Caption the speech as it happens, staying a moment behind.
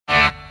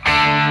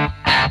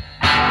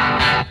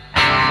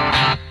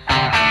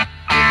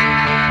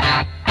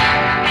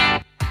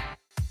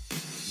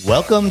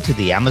Welcome to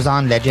the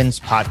Amazon Legends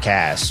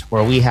podcast,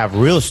 where we have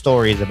real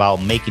stories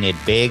about making it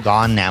big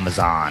on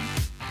Amazon.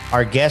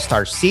 Our guests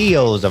are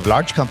CEOs of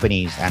large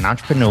companies and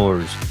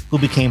entrepreneurs who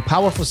became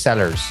powerful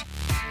sellers,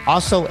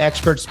 also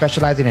experts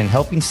specializing in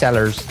helping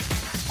sellers,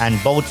 and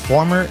both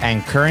former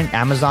and current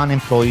Amazon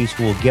employees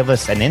who will give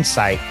us an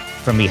insight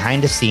from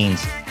behind the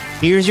scenes.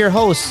 Here's your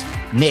host,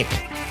 Nick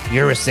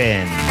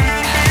Urison.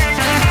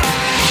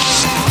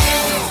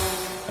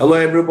 Hello,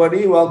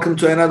 everybody. Welcome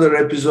to another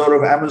episode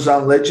of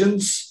Amazon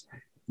Legends.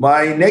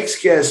 My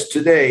next guest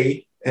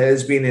today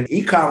has been in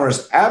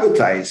e-commerce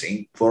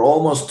advertising for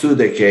almost 2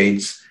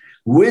 decades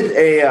with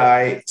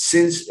AI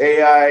since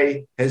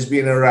AI has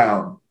been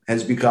around,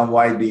 has become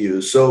widely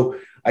used. So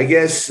I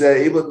guess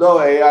even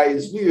though AI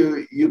is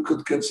new, you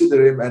could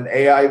consider him an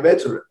AI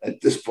veteran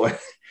at this point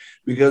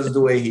because of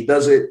the way he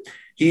does it.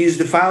 He is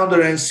the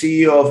founder and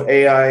CEO of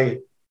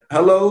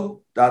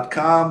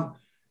AIHello.com,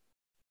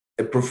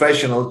 a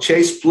professional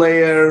chess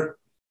player,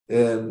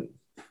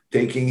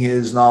 taking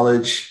his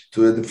knowledge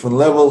to a different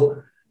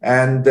level.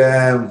 And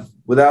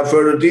without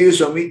further ado,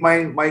 so meet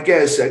my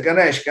guest,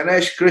 Ganesh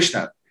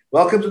Krishnan.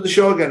 Welcome to the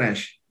show,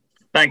 Ganesh.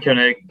 Thank you,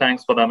 Nick.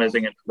 Thanks for the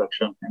amazing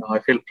introduction. I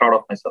feel proud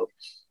of myself.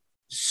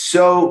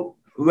 So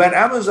when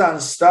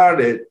Amazon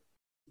started,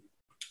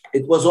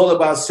 it was all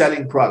about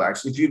selling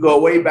products. If you go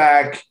way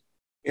back,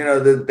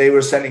 they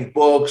were selling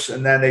books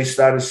and then they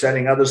started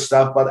selling other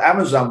stuff, but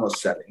Amazon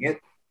was selling it.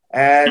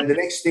 And the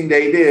next thing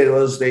they did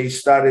was they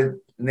started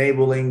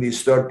enabling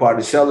these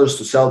third-party sellers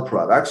to sell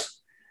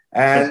products.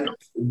 And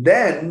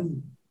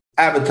then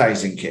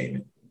advertising came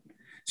in.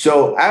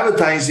 So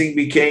advertising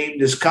became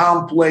this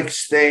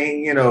complex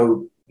thing,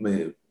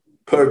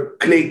 per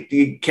click,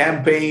 the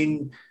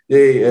campaign,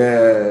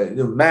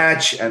 the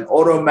match and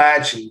auto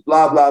match and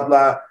blah, blah,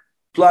 blah.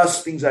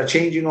 Plus things are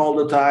changing all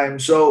the time.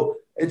 So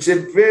it's a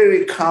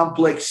very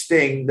complex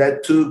thing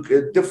that took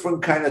a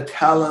different kind of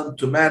talent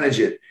to manage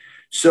it.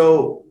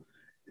 So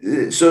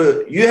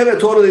you have a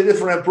totally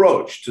different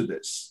approach to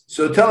this.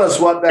 So tell us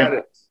what that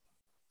is.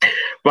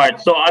 Right.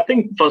 So I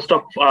think first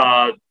off,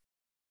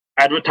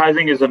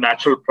 advertising is a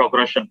natural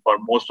progression for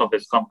most of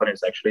these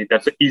companies, actually.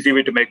 That's an easy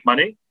way to make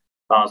money.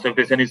 So if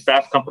there's any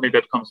SaaS company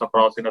that comes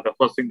across, the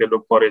first thing they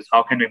look for is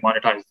how can we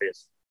monetize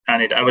this?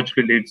 And it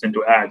eventually leads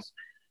into ads.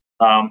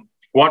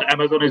 What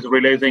Amazon is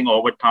realizing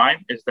over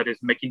time is that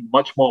it's making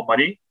much more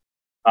money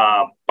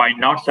by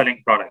not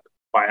selling product,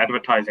 by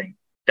advertising,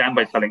 than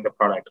by selling the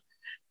product.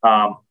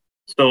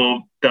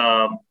 So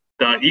the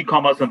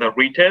e-commerce and the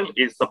retail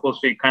is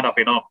supposed to be kind of,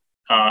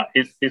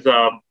 is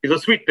a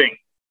sweet thing,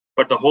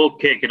 but the whole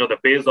cake, the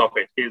base of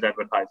it is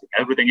advertising.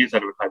 Everything is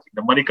advertising.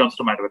 The money comes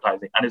from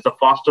advertising, and it's the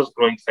fastest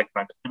growing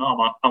segment,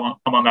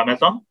 among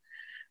Amazon.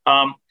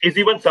 It's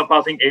even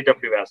surpassing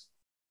AWS.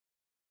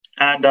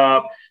 And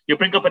you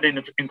bring up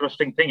an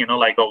interesting thing,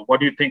 what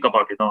do you think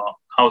about,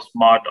 how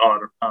smart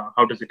or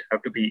how does it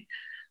have to be?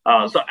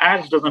 So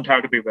ads doesn't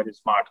have to be very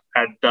smart.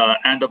 At the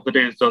end of the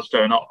day, it's just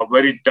a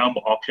very dumb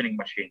auctioning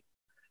machine.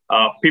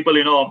 People,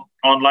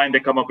 online, they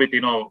come up with,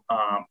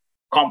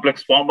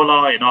 complex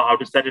formula, how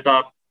to set it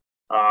up.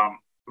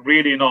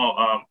 Really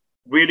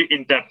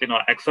in-depth,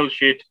 Excel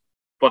sheet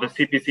for the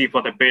CPC,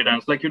 for the bid. And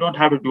it's like, you don't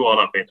have to do all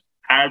of it.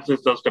 Ads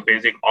is just a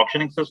basic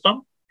auctioning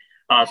system.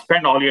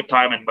 Spend all your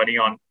time and money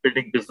on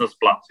building business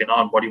plans,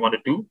 on what you want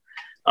to do,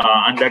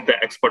 and let the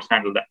experts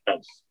handle that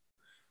else.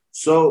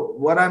 So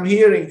what I'm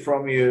hearing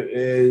from you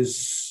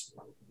is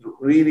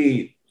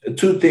really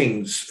 2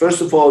 things.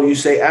 First of all, you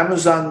say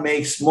Amazon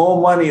makes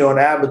more money on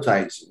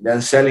advertising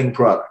than selling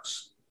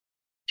products.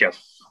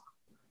 Yes.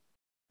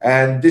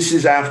 And this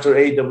is after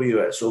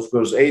AWS. Of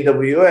course,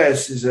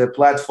 AWS is a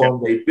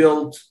platform they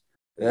built.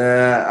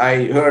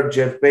 I heard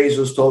Jeff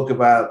Bezos talk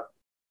about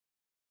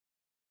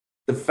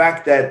the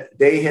fact that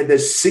they had a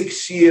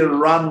 6-year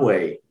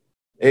runway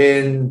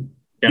in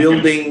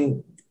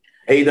building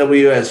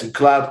AWS and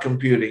cloud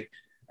computing,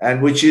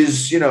 and which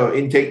is,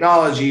 in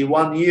technology,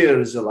 1 year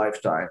is a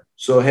lifetime.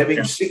 So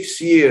having 6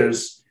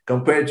 years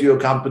compared to your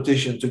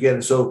competition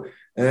together. So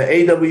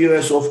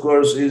AWS, of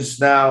course, is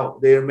now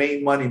their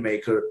main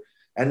moneymaker.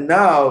 And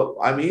now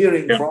I'm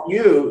hearing from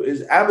you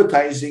is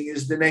advertising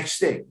is the next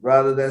thing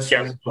rather than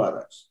selling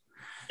products.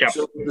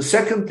 So the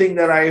second thing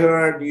that I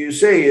heard you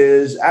say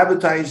is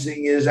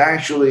advertising is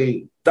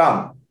actually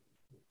dumb.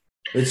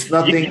 It's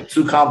nothing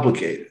too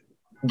complicated.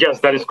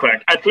 Yes, that is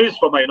correct. At least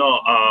from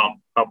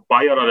a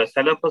buyer or a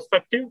seller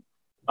perspective,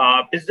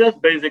 it's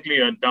just basically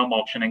a dumb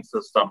auctioning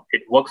system.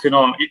 It works,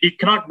 it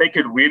cannot make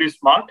it really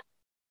smart.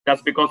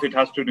 That's because it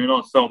has to,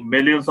 serve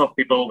millions of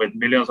people with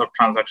millions of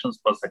transactions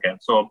per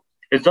second. So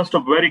it's just a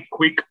very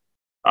quick,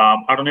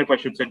 I don't know if I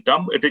should say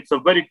dumb. It's a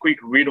very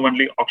quick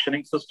read-only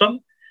auctioning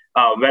system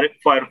where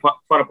for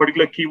a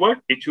particular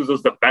keyword, it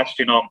chooses the best,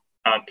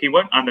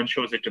 keyword and then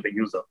shows it to the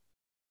user.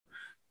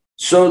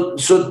 So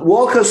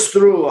walk us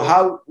through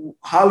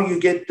how you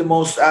get the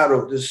most out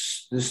of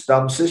this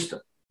dumb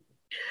system.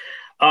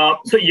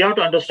 So you have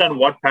to understand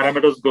what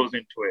parameters goes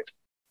into it.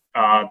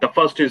 The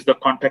first is the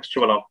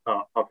contextual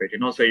of it.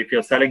 So if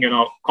you're selling,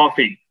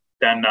 coffee,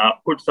 then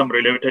put some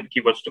related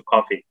keywords to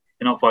coffee.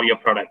 for your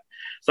product.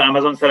 So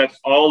Amazon selects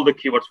all the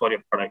keywords for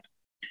your product,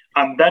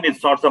 and then it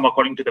sorts them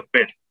according to the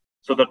bid.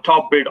 So the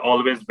top bid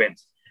always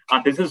wins,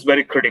 and this is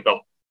very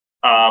critical.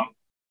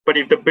 But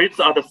if the bids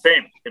are the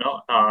same,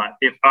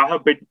 if I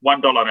have bid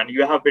 $1 and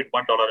you have bid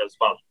 $1 as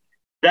well,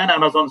 then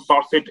Amazon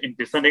sorts it in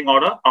descending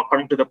order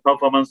according to the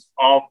performance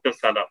of the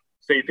seller.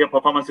 So if your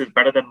performance is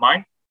better than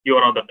mine, you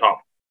are on the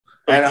top.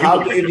 So and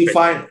how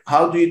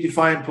do you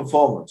define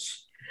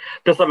performance?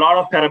 There's a lot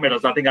of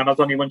parameters. I think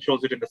Amazon even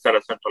shows it in the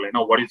Seller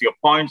Central. What is your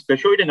points? They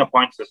show it in a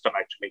point system,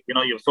 actually.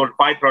 You've sold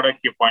 5 products,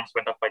 your points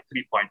went up by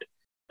 3 points.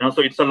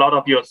 So it's a lot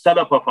of your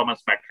seller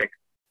performance metric.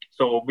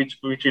 So which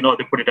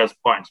they put it as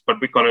points, but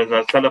we call it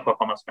as a seller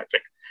performance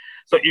metric.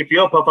 So if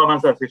your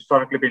performance has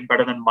historically been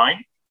better than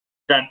mine,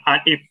 then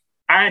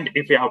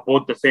if you have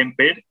both the same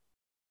bid,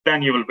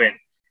 then you will win.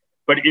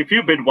 But if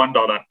you bid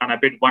 $1 and I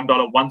bid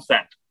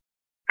 $1.01,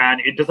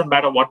 and it doesn't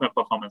matter what my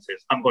performance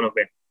is, I'm going to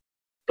win.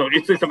 So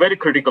it's a very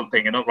critical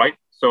thing, right?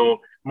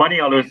 So money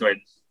always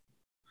wins.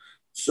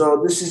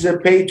 So this is a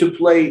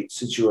pay-to-play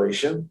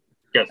situation.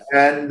 Yes.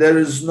 And there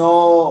is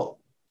no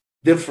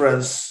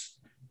difference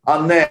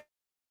unless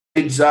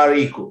bids are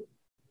equal.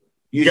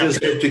 You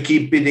just have to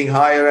keep bidding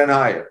higher and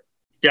higher.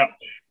 Yeah.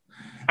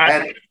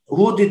 And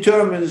who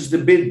determines the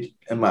bid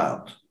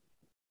amount?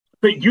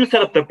 So you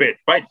set up the bid,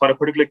 right? For a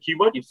particular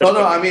keyword, you set up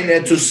I mean,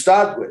 to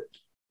start with,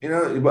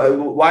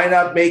 why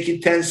not make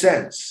it 10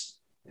 cents?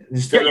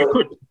 You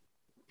could.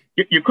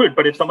 You could,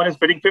 but if someone is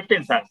bidding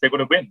 15 cents, they're going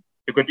to win.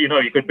 You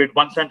could bid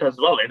 1 cent as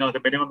well. The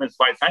minimum is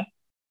 5 cents,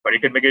 but you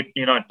can make it,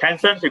 10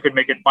 cents. You could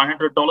make it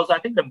 $500. I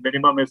think the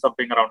minimum is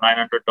something around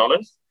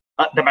 $900,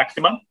 the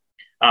maximum.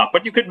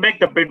 But you could make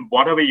the bid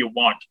whatever you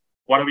want.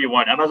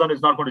 Amazon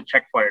is not going to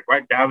check for it,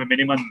 right? They have a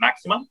minimum and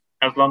maximum.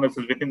 As long as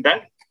it's within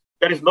that,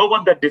 there is no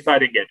one that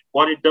deciding it.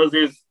 What it does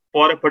is,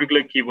 for a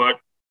particular keyword,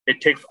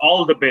 it takes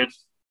all the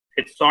bids,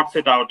 it sorts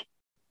it out.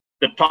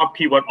 The top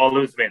keyword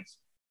always wins.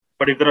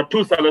 But if there are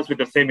 2 sellers with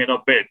the same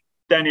bid,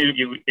 then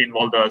you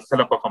involve the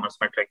seller performance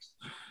metrics.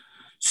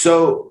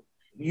 So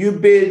you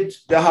bid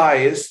the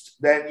highest,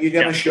 then you're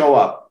going to show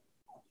up.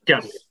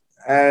 Yes.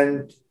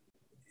 And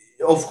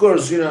of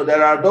course,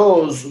 there are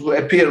those who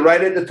appear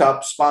right at the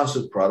top,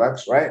 sponsored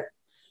products, right?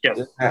 Yes.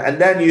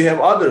 And then you have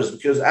others,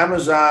 because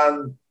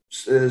Amazon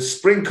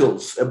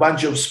sprinkles a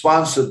bunch of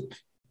sponsored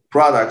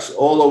products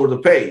all over the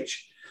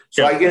page.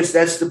 So I guess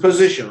that's the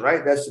position,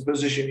 right? That's the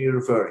position you're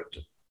referring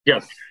to.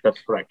 Yes,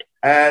 that's correct.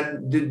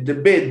 And the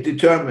bid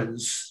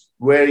determines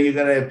where you're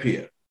going to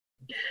appear.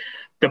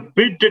 The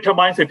bid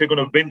determines if you're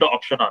going to win the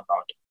auction or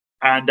not.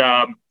 And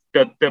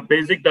the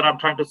basic that I'm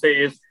trying to say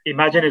is,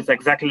 imagine it's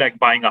exactly like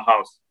buying a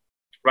house,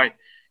 right?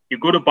 You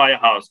go to buy a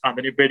house and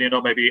then you bid,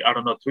 maybe, I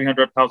don't know,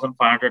 $300,000, $500,000.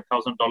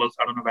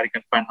 I don't know where you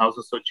can find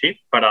houses so cheap,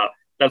 but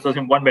let's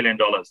assume $1 million.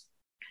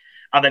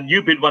 And then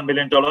you bid $1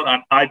 million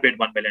and I bid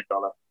 $1 million.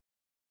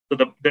 So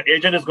the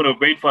agent is going to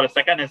wait for a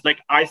second. It's like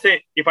I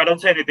say, if I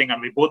don't say anything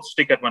and we both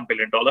stick at $1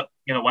 billion,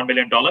 $1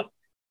 million,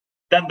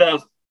 then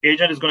the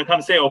agent is going to come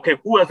and say, okay,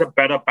 who has a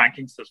better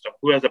banking system?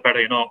 Who has a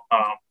better,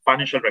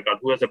 financial record?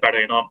 Who has a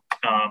better,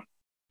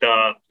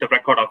 the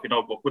record of,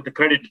 with the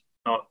credit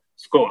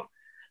score?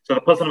 So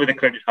the person with the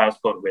credit higher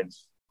score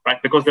wins,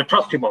 right? Because they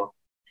trust you more.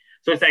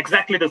 So it's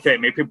exactly the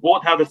same. If you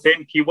both have the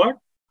same keyword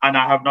and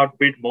I have not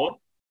bid more,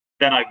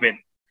 then I win.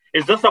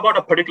 It's just about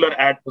a particular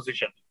ad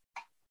position.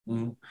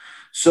 Mm-hmm.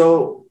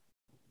 So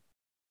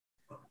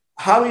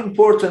how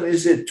important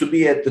is it to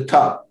be at the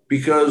top?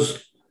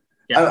 Because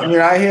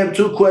I have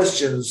 2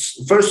 questions.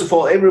 First of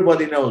all,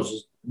 everybody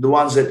knows the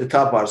ones at the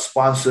top are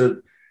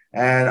sponsored.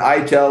 And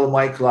I tell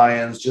my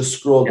clients, just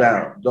scroll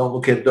down. Don't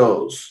look at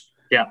those.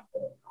 Yeah.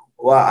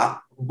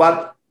 Well,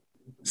 but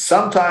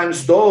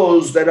sometimes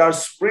those that are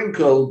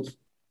sprinkled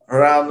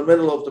around the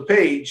middle of the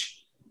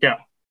page,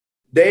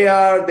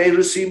 they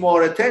receive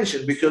more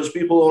attention because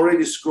people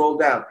already scroll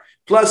down.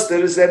 Plus,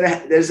 there's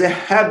a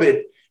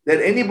habit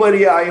that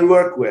anybody I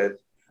work with,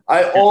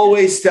 I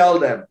always tell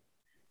them,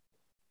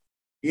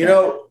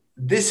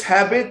 this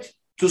habit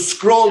to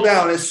scroll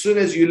down as soon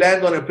as you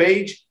land on a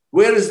page,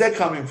 where is that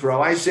coming from?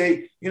 I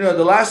say,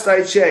 the last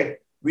I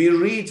checked, we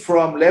read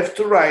from left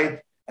to right,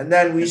 and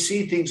then we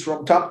see things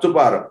from top to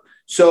bottom.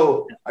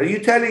 So are you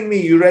telling me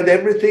you read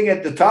everything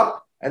at the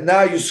top and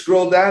now you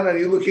scroll down and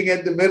you're looking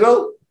at the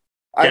middle?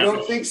 I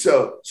don't think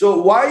so.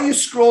 So why are you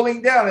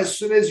scrolling down as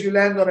soon as you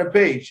land on a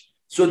page?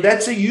 So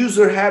that's a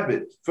user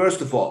habit,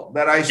 first of all,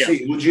 that I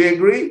see. Would you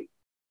agree?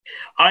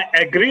 I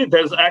agree.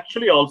 There's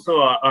actually also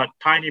a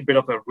tiny bit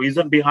of a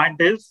reason behind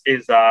this.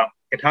 It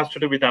has to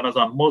do with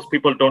Amazon. Most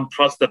people don't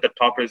trust that the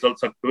top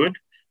results are good.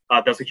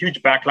 There's a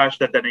huge backlash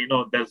that then,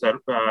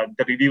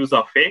 the reviews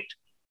are faked.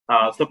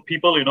 So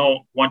people,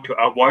 want to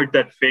avoid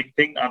that fake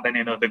thing, and then,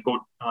 they go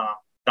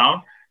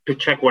down to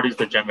check what is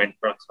the genuine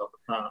product.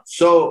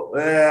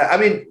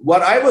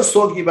 What I was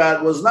talking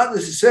about was not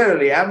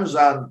necessarily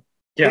Amazon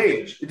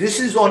page. This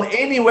is on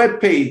any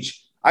web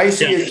page. I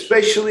see,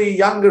 especially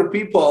younger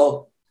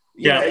people.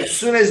 As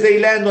soon as they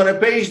land on a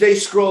page, they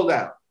scroll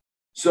down.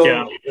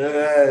 So,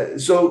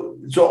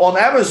 so on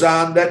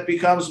Amazon, that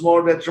becomes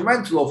more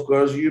detrimental. Of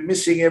course, you're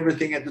missing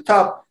everything at the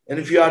top. And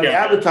if you are the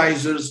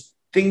advertisers,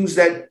 things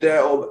that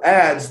or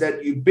ads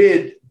that you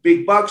bid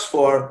big bucks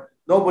for,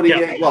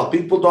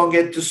 people don't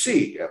get to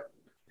see.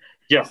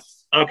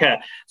 Yes. Okay.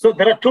 So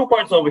there are 2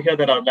 points over here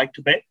that I would like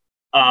to make.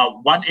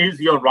 One is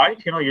you're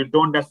right. You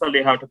don't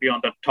necessarily have to be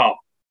on the top,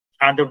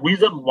 and the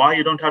reason why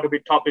you don't have to be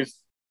top is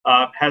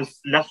has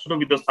less to do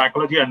with the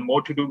psychology and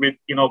more to do with,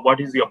 what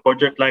is your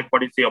budget like,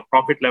 what is your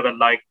profit level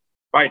like,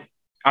 right?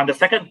 And the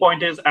second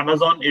point is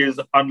Amazon is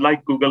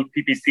unlike Google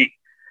PPC.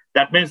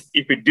 That means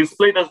if you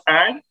display this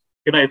ad,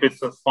 if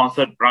it's a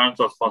sponsored brands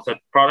or sponsored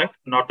product,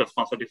 not a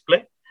sponsored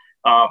display,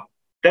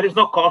 there is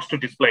no cost to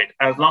display it.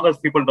 As long as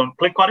people don't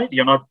click on it,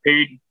 you're not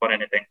paid for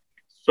anything.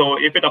 So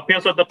if it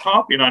appears at the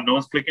top, no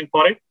one's clicking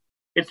for it,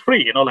 it's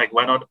free,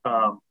 why not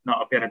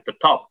appear at the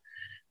top?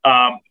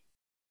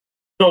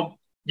 So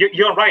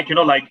you're right,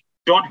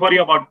 don't worry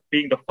about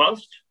being the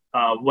first,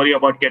 worry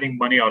about getting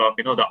money out of,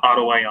 the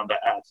ROI on the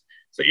ads.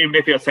 So even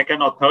if you're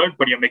second or third,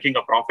 but you're making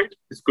a profit,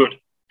 it's good.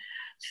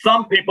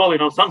 Some people,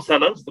 some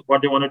sellers,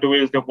 what they want to do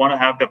is they want to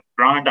have the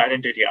brand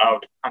identity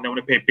out and they want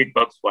to pay big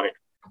bucks for it.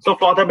 So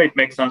for them, it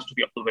makes sense to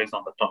be always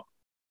on the top.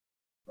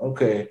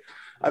 Okay.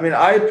 I mean,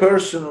 I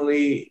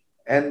personally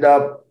end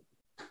up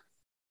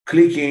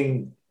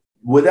clicking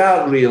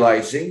without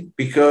realizing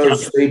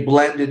because they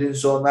blended in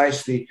so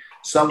nicely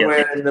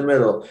somewhere in the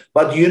middle.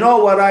 But you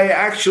know what I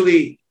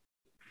actually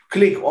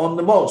click on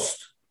the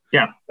most?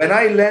 Yeah. When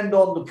I land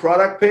on the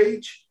product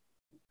page,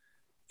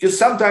 because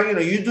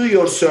sometimes, you do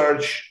your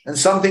search and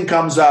something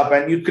comes up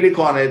and you click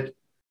on it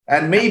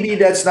and maybe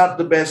that's not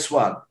the best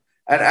one.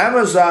 And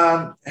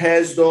Amazon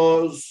has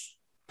those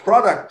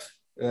product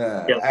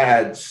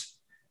ads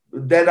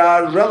that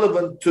are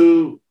relevant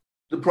to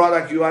the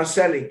product you are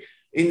selling.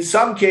 In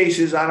some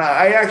cases, and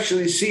I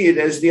actually see it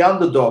as the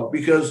underdog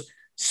because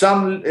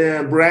some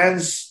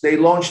brands, they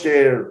launch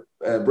their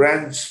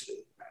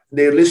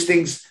their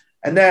listings,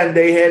 and then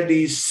they have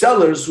these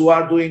sellers who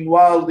are doing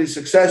wildly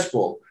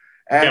successful.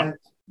 And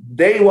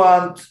they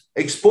want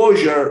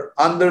exposure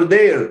under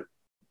their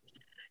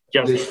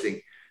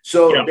listing.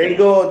 So they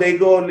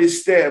go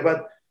list there.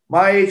 But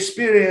my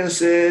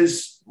experience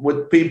is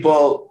with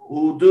people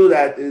who do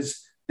that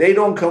is they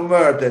don't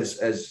convert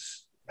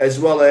as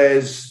well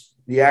as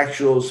the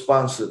actual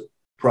sponsored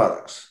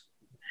products.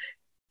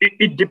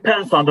 It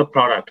depends on the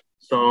product.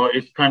 So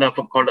it's kind of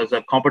called as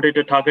a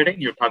competitor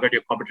targeting. You target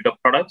your competitor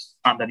products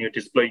and then you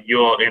display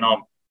your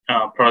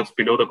products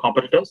below the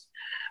competitors.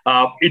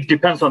 It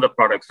depends on the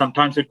product.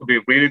 Sometimes it could be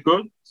really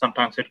good.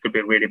 Sometimes it could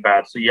be really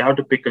bad. So you have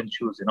to pick and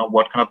choose,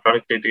 what kind of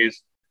product it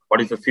is.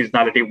 What is the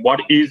seasonality?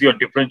 What is your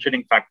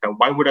differentiating factor?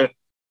 Why would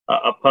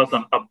a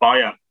person, a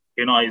buyer,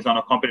 is on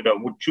a competitor,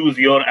 would choose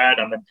your ad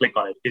and then click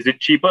on it? Is it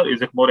cheaper?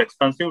 Is it more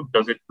expensive?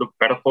 Does it look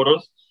better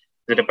photos?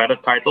 Is it a better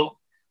title?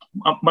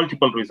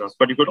 Multiple reasons,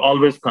 but you could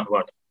always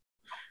convert.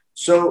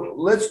 So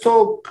let's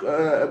talk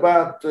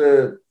about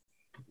the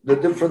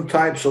different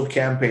types of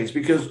campaigns,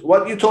 because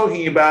what you're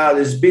talking about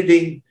is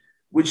bidding,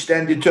 which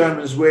then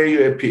determines where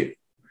you appear.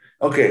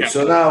 Okay,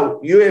 so now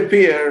you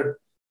appear,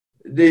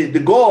 the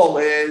goal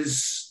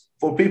is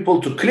for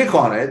people to click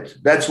on it.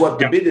 That's what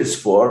the bid is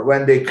for.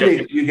 When they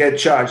click, you get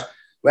charged.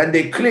 When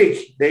they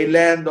click, they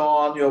land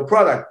on your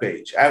product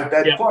page. At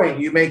that point,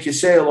 you make a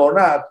sale or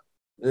not.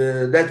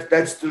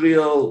 That's the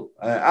real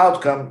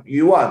outcome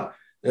you want.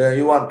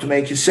 You want to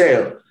make a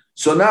sale.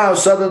 So now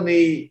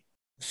suddenly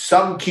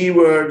some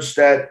keywords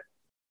that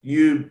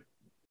you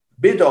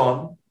bid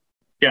on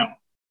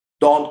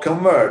don't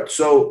convert.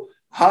 So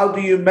how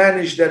do you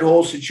manage that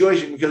whole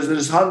situation? Because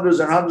there's hundreds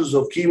and hundreds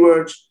of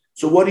keywords.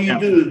 So what do you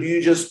do? Do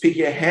you just pick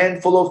a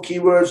handful of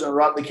keywords and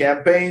run the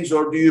campaigns,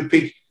 or do you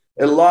pick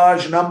a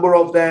large number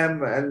of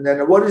them? And then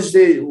what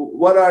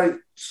are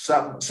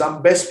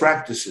some best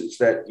practices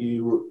that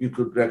you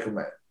could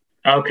recommend?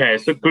 Okay,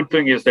 so good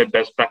thing is that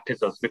best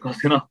practices, because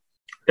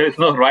there is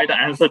no right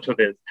answer to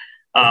this.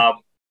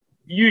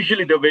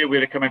 Usually the way we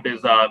recommend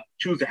is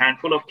choose a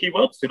handful of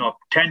keywords,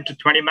 10 to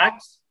 20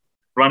 max,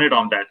 run it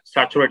on that,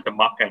 saturate the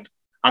market,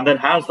 and then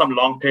have some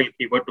long tail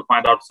keyword to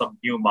find out some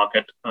new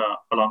market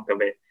along the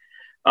way.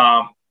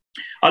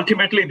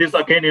 Ultimately, this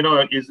again,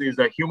 is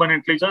a human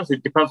intelligence.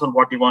 It depends on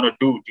what you want to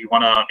do. Do you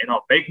want to,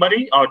 make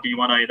money, or do you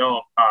want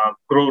to,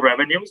 grow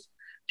revenues?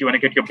 Do you want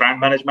to get your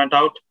brand management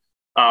out?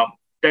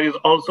 There is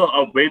also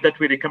a way that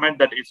we recommend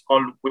that is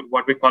called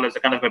what we call as a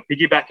kind of a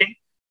piggybacking.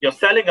 You're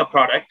selling a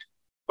product,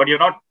 but you're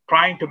not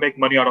trying to make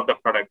money out of the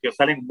product. You're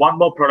selling one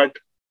more product,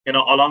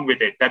 along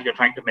with it that you're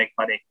trying to make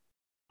money.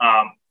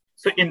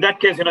 So in that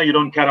case, you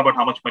don't care about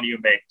how much money you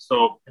make.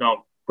 So,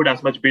 put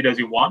as much bid as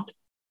you want.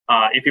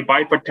 If you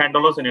buy it for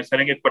 $10 and you're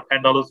selling it for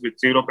 $10 with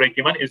zero break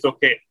even, it's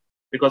okay,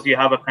 because you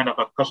have a kind of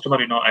a customer,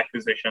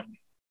 acquisition,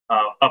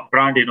 a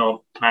brand,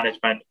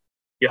 management.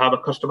 You have a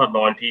customer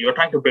loyalty. You're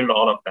trying to build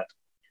all of that.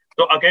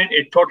 So again,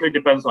 it totally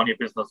depends on your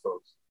business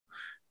goals.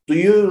 Do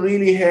you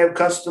really have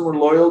customer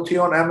loyalty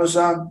on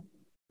Amazon?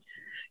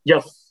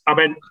 Yes. I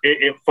mean,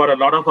 for a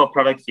lot of our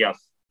products, yes.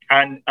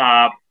 And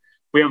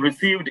we have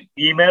received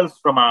emails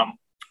from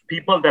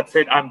people that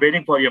said, "I'm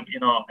waiting for your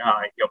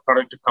your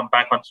product to come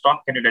back on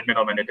stock. Can you let me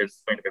know when it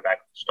is going to be back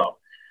on stock?"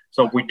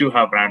 So we do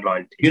have brand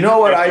loyalty. You know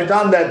what? I've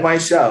done that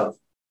myself.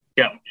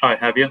 Yeah. Oh,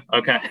 have you?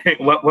 Okay.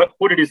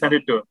 Who did you send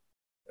it to?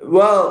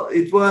 Well,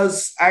 it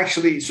was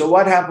actually, so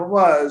what happened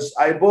was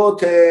I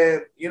bought,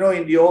 in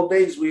the old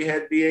days, we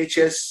had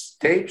VHS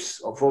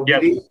tapes for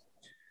video.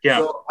 Yeah.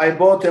 So I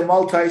bought a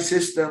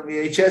multi-system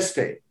VHS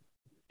tape.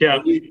 Yeah.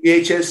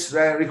 VHS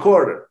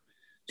recorder.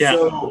 Yeah.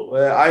 So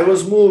I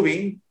was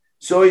moving,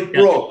 so it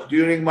broke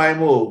during my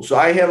move. So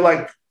I have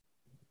like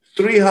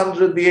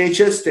 300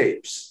 VHS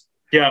tapes.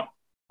 Yeah.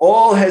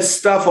 All has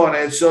stuff on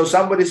it. So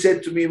somebody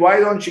said to me, why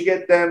don't you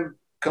get them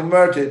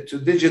converted to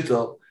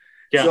digital?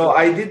 Yeah. So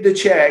I did the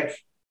check.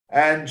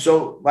 And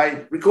so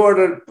my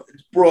recorder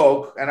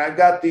broke and I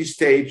got these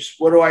tapes.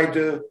 What do I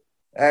do?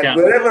 And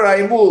wherever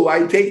I move,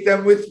 I take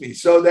them with me.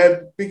 So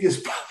that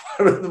biggest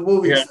part of the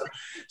movie. Yeah.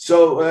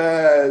 So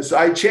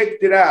I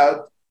checked it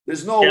out.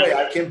 There's no way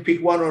I can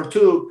pick one or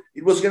two.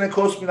 It was going to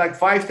cost me like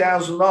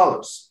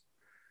 $5,000.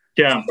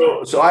 Yeah.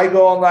 So I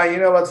go online. You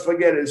know what?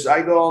 Forget it. So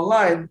I go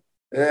online.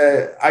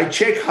 I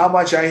check how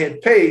much I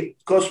had paid.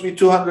 It cost me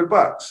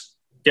 $200.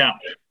 Yeah.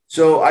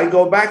 So I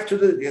go back to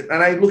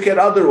and I look at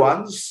other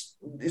ones.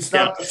 It's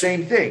not the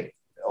same thing,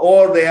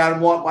 or they are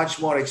much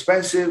more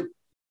expensive.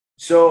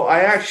 So I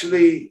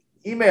actually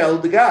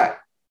emailed the guy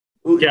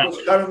who was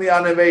currently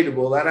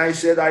unavailable, and I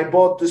said, I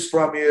bought this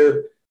from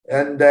you,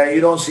 and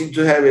you don't seem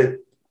to have it.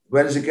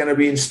 When is it going to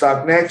be in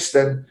stock next?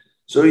 And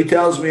so he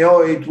tells me,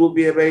 oh, it will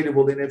be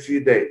available in a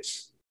few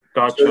days.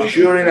 Gotcha. So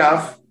sure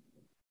enough,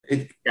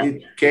 it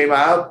came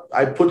out.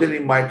 I put it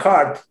in my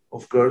cart,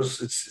 of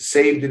course. It's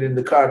saved it in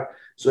the cart.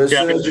 So as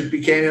soon as it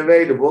became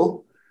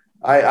available,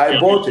 I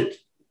bought it.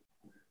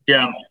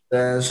 Yeah.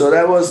 So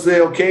that was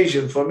the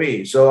occasion for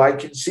me. So I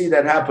can see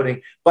that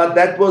happening. But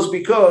that was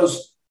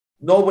because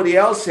nobody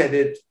else had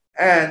it.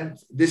 And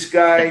this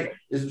guy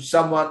is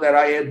someone that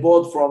I had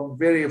bought from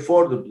very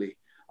affordably.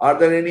 Are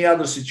there any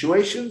other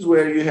situations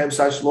where you have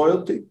such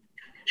loyalty?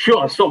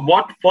 Sure. So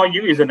what for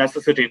you is a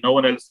necessity. No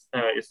one else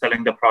is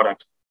selling the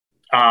product.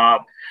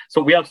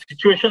 So we have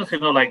situations,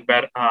 like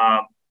where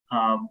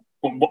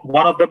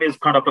one of them is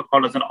kind of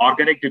called as an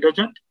organic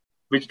detergent,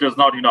 which does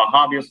not,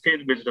 harm your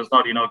skin, which does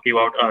not, give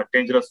out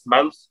dangerous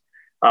smells.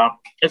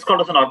 It's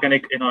called as an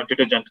organic,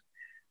 detergent.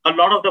 A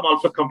lot of them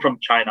also come from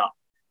China.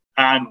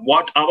 And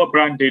what our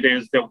brand did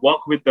is they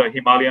work with the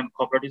Himalayan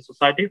Cooperative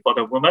Society for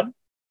the women.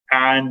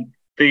 And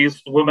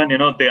these women,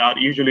 they are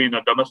usually in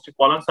domestic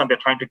violence and they're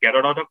trying to get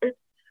out of it.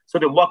 So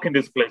they work in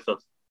these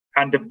places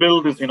and they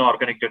build this,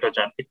 organic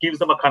detergent. It gives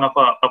them a kind of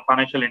a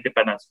financial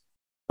independence.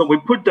 So we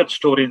put that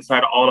story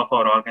inside all of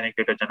our organic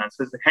detergent and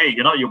says, hey,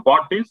 you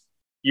bought this,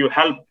 you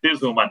help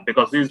this woman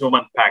because this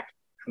woman packed.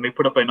 And we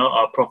put up,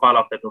 a profile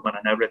of that woman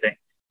and everything.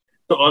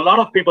 So a lot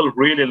of people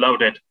really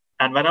loved it.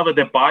 And whenever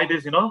they buy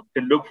this,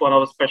 they look for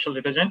our special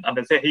detergent and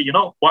they say, hey, you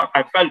know what?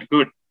 I felt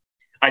good.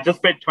 I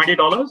just paid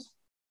 $20.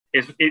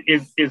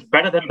 Is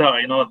better than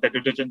the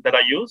detergent that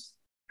I use.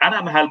 And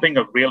I'm helping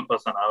a real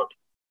person out.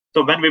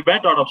 So when we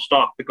went out of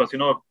stock, because,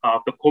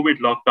 the COVID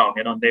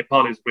lockdown,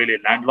 Nepal is really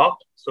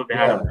landlocked. So they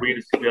had a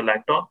really severe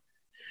lockdown.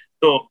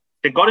 So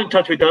they got in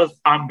touch with us.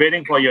 I'm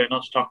waiting for your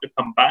stock to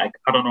come back.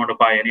 I don't want to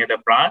buy any other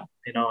brand.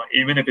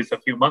 Even if it's a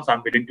few months,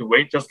 I'm willing to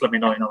wait. Just let me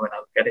know, when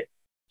I'll get it.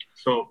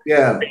 So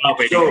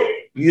So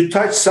you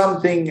touched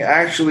something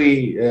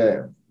actually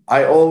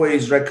I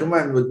always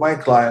recommend with my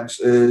clients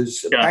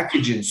is a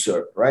package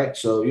insert, right?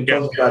 So you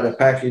talk about a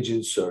package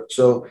insert.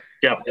 So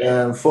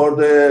for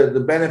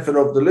the benefit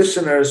of the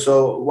listener,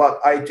 so what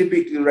I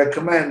typically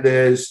recommend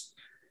is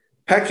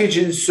package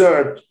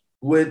insert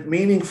with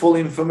meaningful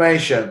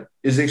information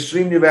is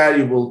extremely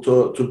valuable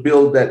to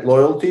build that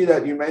loyalty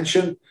that you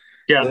mentioned.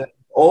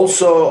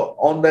 Also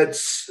on that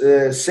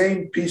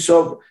same piece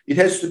of, it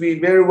has to be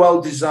very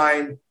well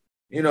designed,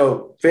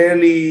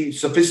 fairly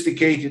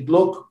sophisticated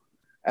look.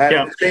 And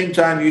at the same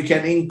time, you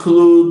can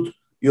include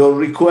your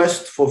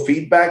request for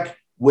feedback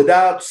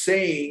without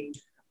saying,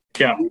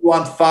 we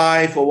want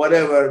 5 or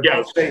whatever.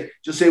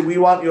 Just say, we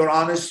want your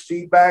honest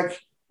feedback.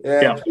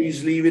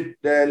 Please leave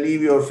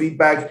your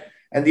feedback.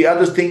 And the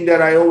other thing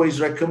that I always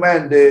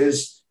recommend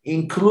is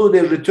include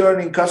a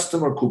returning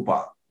customer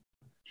coupon.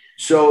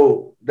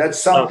 So that's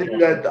something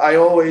that I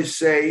always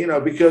say,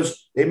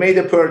 because they made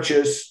a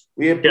purchase,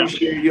 we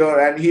appreciate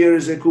and here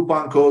is a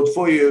coupon code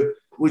for you,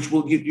 which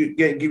will give you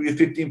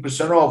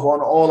 15% off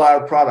on all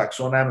our products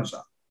on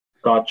Amazon.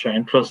 Gotcha.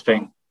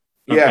 Interesting.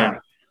 Okay.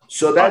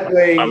 So that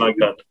way, I like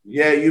that.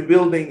 You're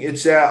building.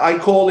 It's I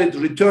call it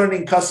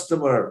returning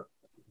customer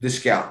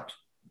discount.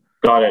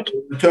 Got it.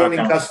 Returning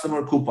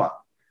customer coupon.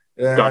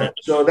 Got it.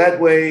 So that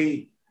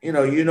way, and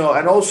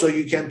also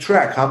you can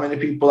track how many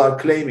people are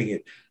claiming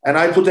it. And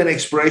I put an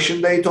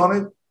expiration date on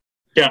it.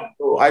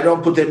 So I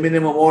don't put a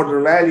minimum order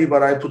value,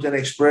 but I put an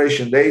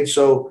expiration date.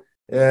 So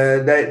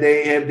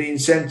they have the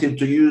incentive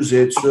to use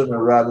it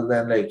sooner rather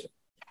than later.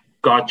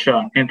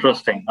 Gotcha.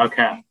 Interesting.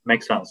 Okay.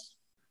 Makes sense.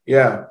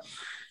 Yeah.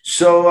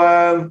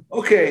 So,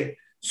 okay.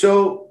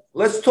 So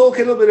let's talk a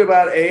little bit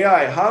about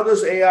AI. How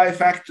does AI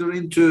factor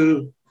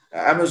into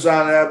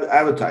Amazon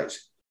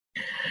advertising?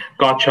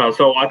 Gotcha.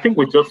 So I think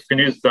we just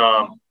finished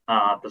the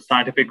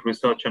scientific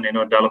research and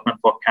development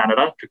for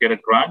Canada to get a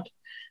grant.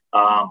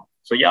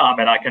 So yeah, I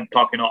mean, I can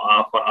talk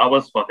for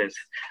hours for this.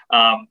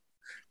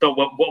 So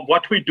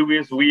what we do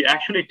is we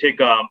actually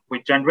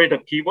we generate a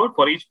keyword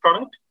for each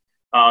product.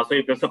 So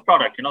if there's a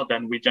product,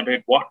 then we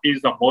generate what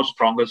is the most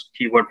strongest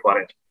keyword for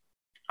it.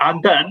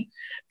 And then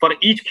for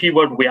each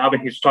keyword, we have a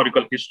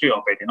historical history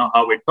of it,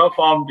 how it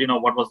performed,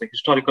 what was the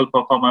historical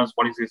performance,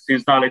 what is the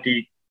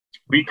seasonality,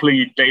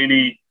 weekly,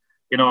 daily,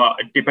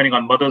 depending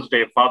on Mother's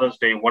Day, Father's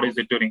Day, what is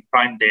it during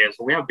Prime Day.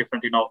 So we have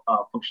different,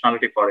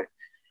 functionality for it.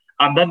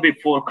 And then we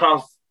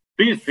forecast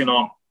this,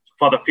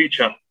 for the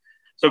future.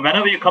 So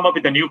whenever you come up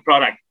with a new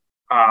product,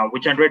 we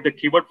generate the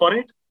keyword for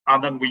it.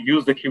 And then we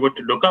use the keyword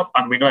to look up,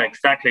 and we know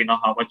exactly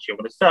how much you're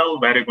going to sell,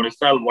 where you're going to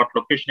sell, what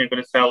location you're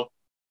going to sell,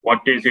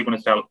 what days you're going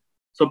to sell.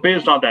 So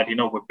based on that, we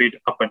bid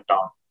up and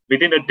down.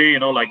 Within a day,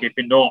 like if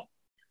you know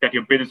that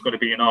your bid is going to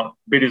be,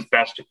 bid is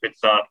best if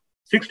it's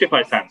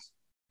 65 cents,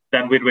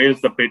 then we raise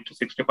the bid to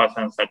 65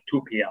 cents at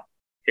 2 p.m.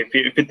 If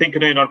you think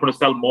you're not going to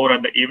sell more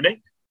in the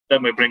evening,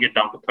 then we bring it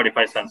down to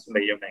 35 cents in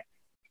the evening.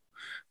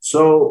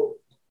 So,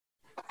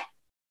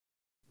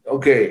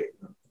 okay,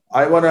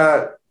 I want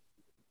to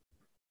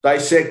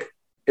dissect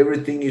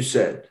everything you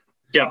said.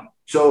 Yeah.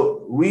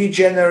 So we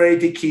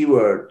generate a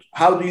keyword.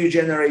 How do you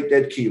generate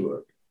that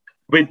keyword?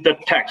 With the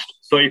text.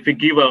 So if you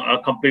give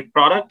a complete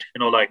product,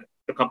 like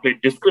the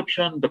complete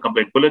description, the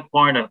complete bullet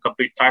point, and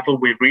complete title,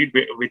 we read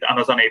with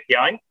Amazon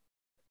API.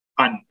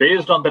 And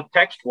based on the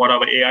text, what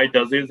our AI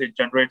does is it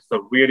generates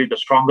the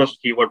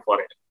strongest keyword for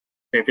it.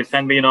 So if you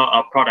send me,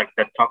 a product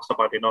that talks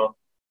about,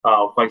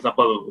 for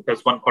example,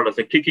 there's one called as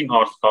a Kicking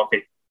Horse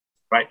coffee,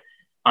 right?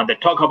 And they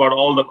talk about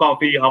all the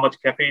coffee, how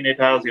much caffeine it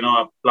has,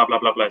 blah, blah,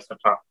 blah, blah,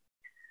 etc.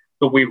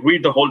 So we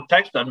read the whole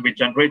text and we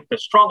generate the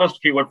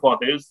strongest keyword for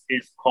this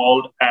is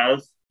called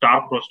as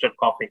dark roasted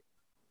coffee,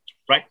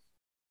 right?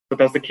 So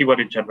that's the keyword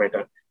it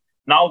generated.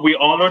 Now we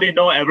already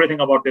know everything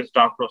about this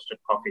dark roasted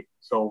coffee.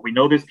 So we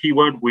know this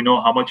keyword, we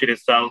know how much it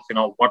sells,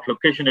 what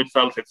location it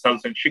sells. It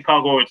sells in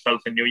Chicago, it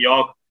sells in New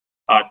York.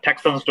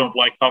 Texans don't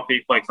like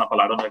coffee, for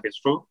example. I don't know if it's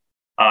true.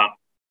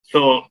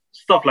 So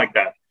stuff like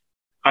that.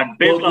 And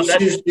based on that,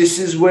 this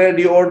is where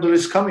the order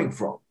is coming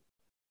from.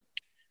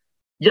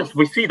 Yes,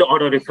 we see the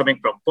order is coming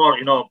from for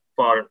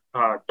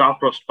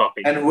dark roast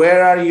coffee. And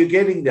where are you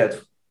getting that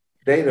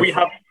data?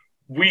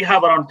 We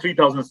have around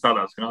 3,000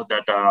 sellers,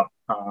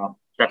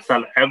 that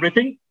sell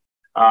everything,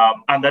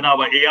 and then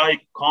our AI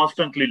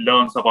constantly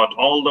learns about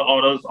all the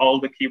orders, all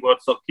the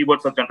keywords. So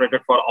keywords are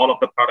generated for all of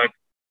the product,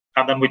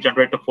 and then we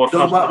generate the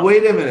forecast. So,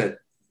 wait a minute,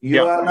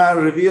 you are now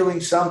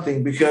revealing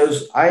something,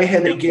 because I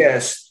had a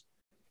guest,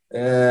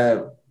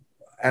 and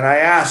I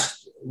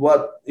asked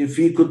what if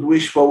he could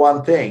wish for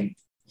one thing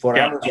for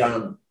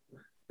Amazon,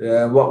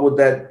 what would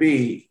that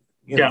be?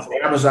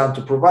 For Amazon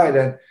to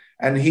provide,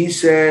 and he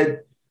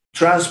said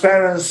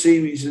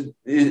transparency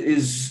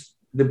is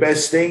the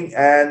best thing,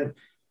 and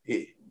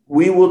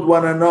we would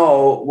want to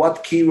know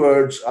what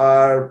keywords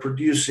are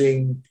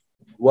producing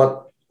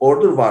what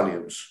order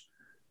volumes.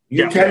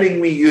 You're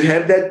telling me you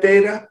have that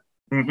data?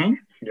 Mm-hmm.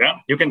 Yeah,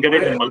 you can get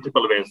it in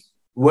multiple ways.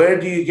 Where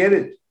do you get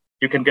it?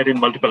 You can get it in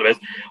multiple ways.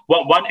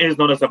 Well, one is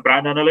known as a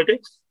brand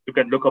analytics. You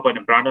can look up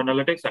in brand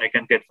analytics and you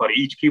can get for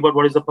each keyword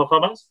what is the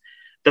performance.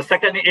 The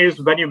second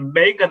is when you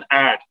make an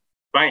ad,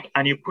 right,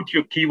 and you put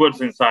your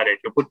keywords inside it.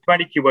 You put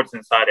 20 keywords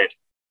inside it.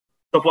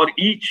 So for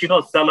each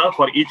seller,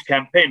 for each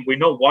campaign, we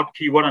know what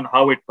keyword and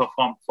how it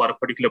performed for a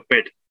particular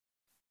bid,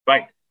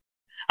 right?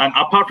 And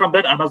apart from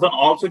that, Amazon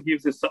also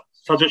gives us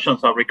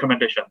suggestions or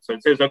recommendations. So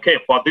it says, okay,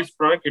 for this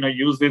product,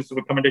 use this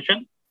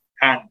recommendation,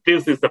 and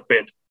this is the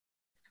bid.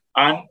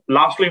 And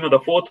lastly, the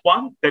fourth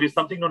one, there is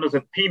something known as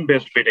a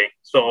theme-based bidding.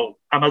 So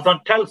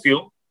Amazon tells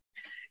you,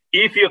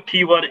 if your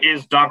keyword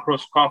is dark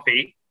roast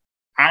coffee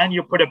and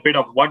you put a bid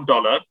of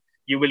 $1,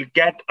 you will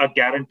get a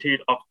guaranteed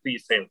of 3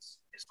 sales.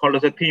 It's called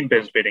as a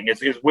theme-based bidding.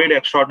 It's really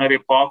extraordinarily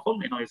powerful.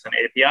 It's an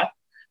API.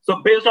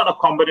 So based on a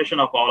combination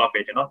of all of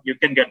it, you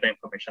can get the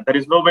information. There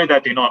is no way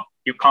that,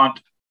 you can't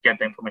get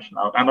the information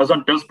out.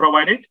 Amazon does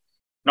provide it,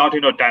 not,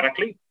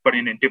 directly, but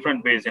in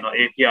different ways,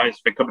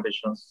 APIs,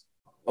 recommendations.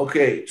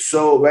 Okay.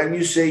 So when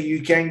you say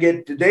you can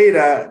get the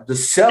data, the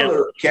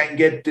seller can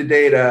get the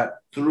data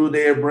through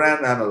their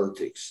brand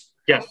analytics.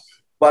 Yes.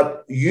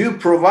 But you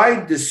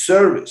provide the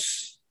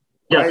service,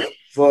 right?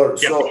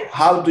 So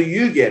how do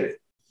you get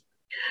it?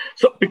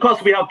 So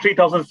because we have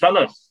 3,000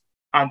 sellers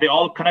and they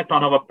all connect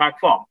on our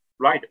platform,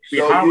 right?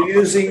 You're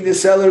using the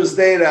seller's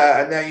data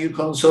and then you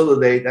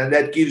consolidate, and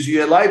that gives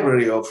you a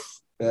library of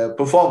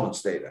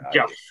performance data.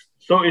 Yeah.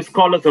 So it's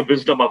called as a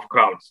wisdom of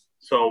crowds.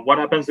 So what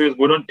happens is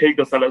we don't take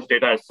the seller's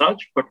data as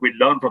such, but we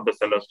learn from the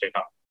seller's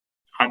data,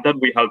 and then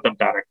we help them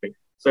directly.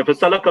 So if a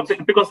seller comes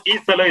in, because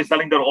each seller is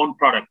selling their own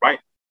product, right?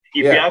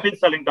 If you have been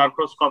selling dark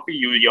roast coffee,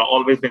 you've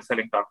always been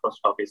selling dark roast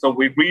coffee. So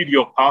we read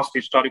your past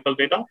historical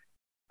data,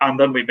 and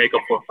then we make a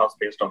forecast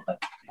based on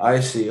that. I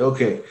see.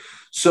 Okay.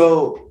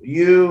 So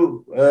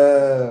you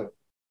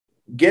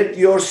get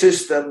your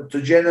system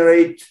to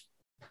generate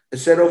a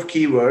set of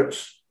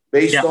keywords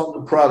based on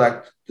the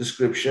product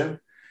description.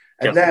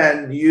 And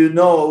then you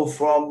know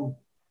from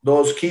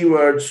those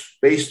keywords,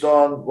 based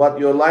on what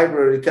your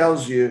library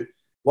tells you,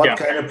 what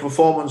kind of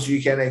performance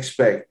you can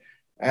expect.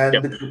 And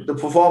the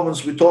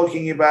performance we're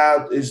talking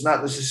about is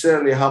not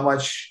necessarily how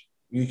much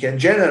you can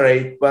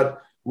generate, but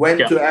when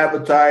to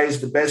advertise,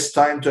 the best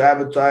time to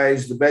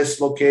advertise, the best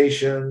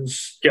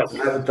locations to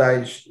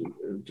advertise,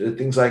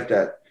 things like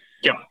that.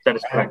 Yeah, that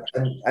is correct.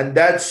 And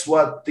that's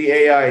what the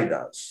AI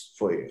does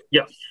for you.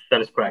 Yes,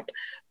 that is correct.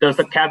 There's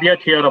a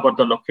caveat here about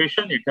the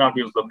location. You cannot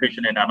use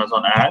location in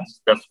Amazon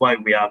ads. That's why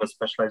we have a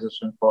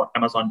specialization for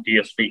Amazon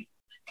DSP,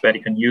 where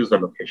you can use the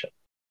location.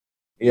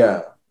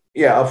 Yeah.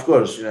 Yeah, of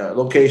course.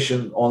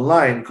 Location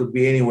online could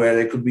be anywhere.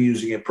 They could be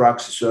using a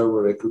proxy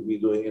server. They could be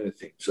doing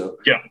anything. So,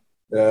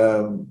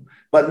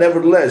 but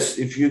nevertheless,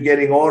 if you're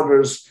getting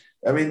orders,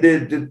 I mean,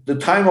 the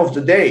time of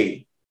the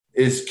day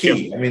is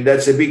key. Yeah. I mean,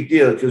 that's a big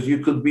deal because you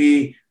could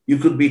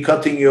be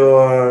cutting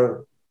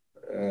your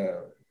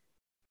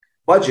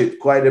budget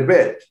quite a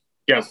bit.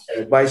 Yes.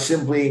 By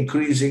simply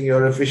increasing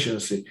your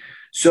efficiency.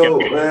 So,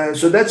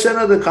 so that's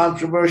another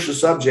controversial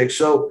subject.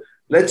 So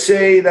let's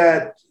say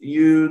that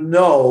you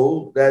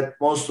know that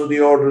most of the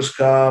orders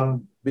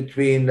come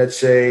between, let's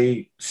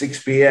say,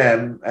 6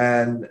 p.m.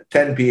 and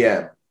 10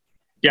 p.m.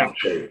 Yeah.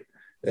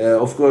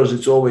 Of course,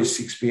 it's always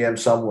 6 p.m.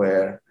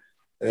 somewhere.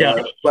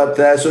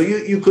 But so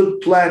you could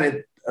plan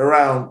it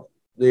around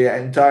the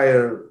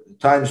entire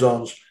time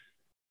zones.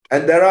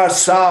 And there are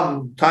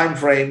some time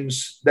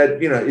frames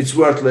that, it's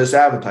worthless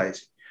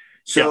advertising.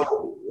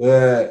 So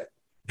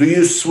do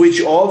you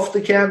switch off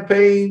the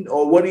campaign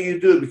or what do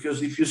you do?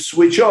 Because if you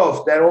switch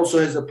off, that also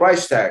has a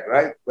price tag,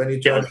 right? When you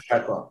turn it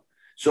back on.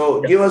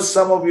 So give us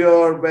some of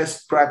your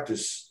best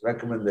practice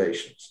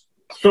recommendations.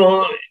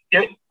 So,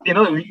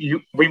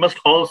 we must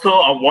also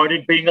avoid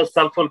it being a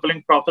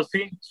self-fulfilling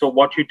prophecy. So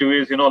what you do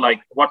is,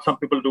 like what some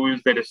people do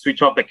is they just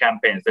switch off the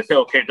campaigns. They say,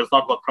 okay, it does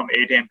not work from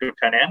 8 a.m. to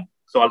 10 a.m.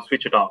 So I'll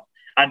switch it off.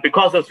 And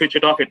because they switch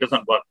it off, it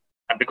doesn't work.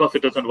 And because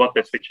it doesn't work,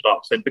 they switch it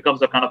off. So it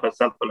becomes a kind of a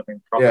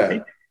self-fulfilling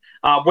prophecy.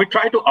 We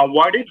try to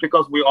avoid it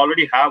because we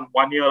already have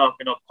 1 year of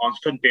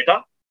constant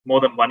data,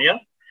 more than 1 year.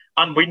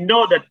 And we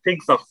know that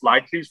things are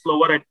slightly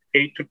slower at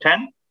 8 to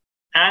 10.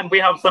 And we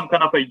have some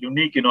kind of a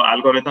unique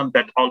algorithm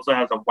that also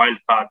has a wild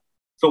card.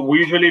 So we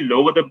usually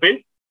lower the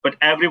bid, but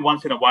every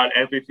once in a while,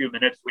 every few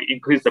minutes, we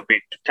increase the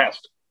bid to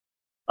test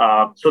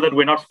so that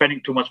we're not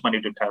spending too much money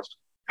to test.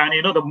 And,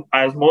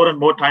 as more and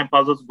more time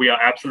passes, we are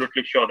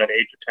absolutely sure that 8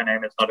 to 10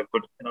 a.m. is not a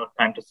good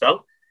time to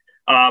sell.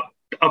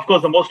 Of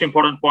course, the most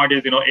important point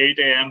is, 8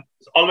 a.m.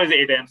 It's always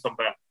 8 a.m.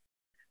 somewhere.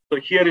 So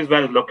here is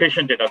where the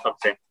location data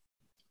comes in.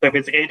 So if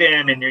it's 8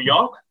 a.m. in New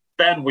York,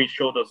 then we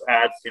show those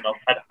ads,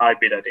 at high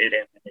bid at 8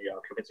 a.m. in New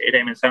York. If it's 8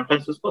 a.m. in San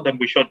Francisco, then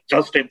we show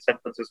just in San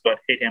Francisco at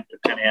 8 a.m. to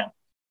 10 a.m.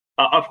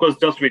 Of course,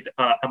 just with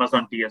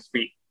Amazon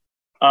DSP.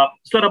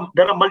 So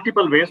there are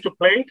multiple ways to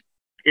play it.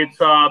 It's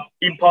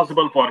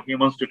impossible for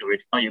humans to do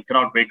it. You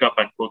cannot wake up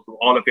and go through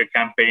all of your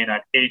campaign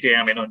at 8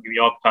 a.m. New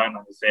York time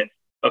and say,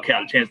 okay,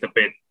 I'll change the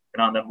bid.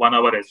 And then 1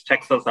 hour is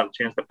Texas, I'll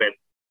change the bid.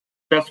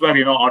 That's where,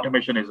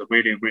 automation is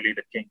really, really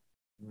the king.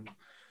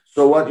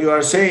 So what you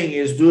are saying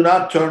is do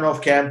not turn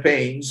off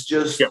campaigns,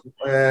 just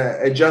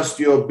adjust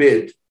your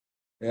bid.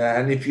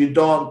 And if you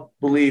don't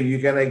believe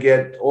you're going to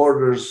get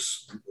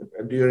orders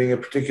during a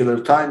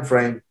particular time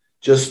frame,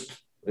 just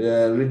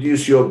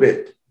reduce your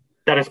bid.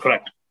 That is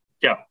correct.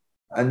 Yeah.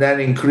 And then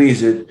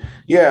increase it.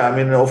 Yeah, I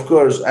mean, of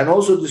course. And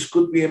also this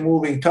could be a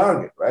moving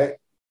target, right?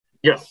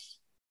 Yes.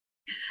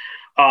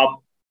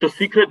 The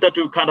secret that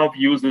we kind of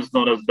use is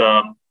known as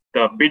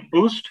the bid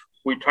boost.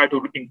 We try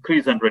to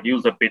increase and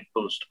reduce the bid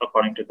boost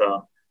according to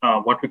the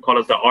what we call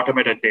as the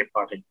automated day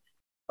parting.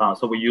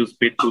 So we use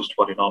bid boost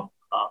for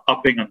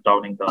upping and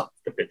downing the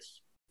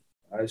bids.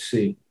 I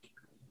see.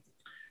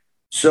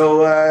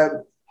 So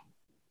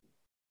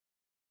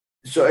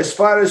as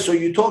far as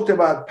you talked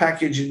about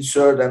package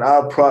insert and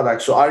our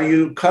product. So are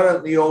you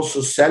currently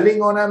also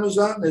selling on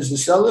Amazon as a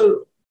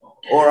seller,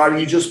 or are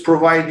you just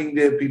providing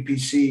the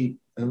PPC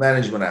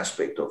management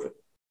aspect of it?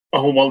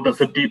 Oh well,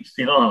 there's a deep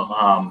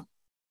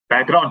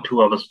background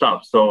to our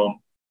stuff. So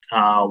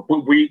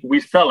we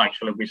sell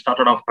actually. We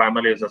started off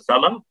primarily as a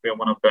seller. We are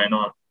one of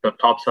the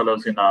top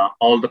sellers in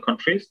all the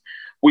countries.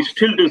 We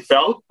still do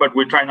sell, but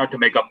we try not to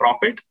make a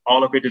profit.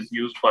 All of it is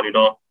used for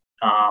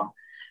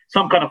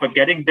some kind of a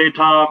getting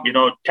data,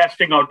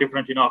 testing out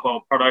different of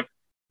our product.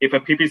 If a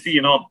PPC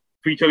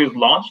feature is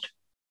launched,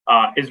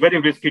 it's very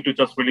risky to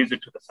just release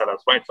it to the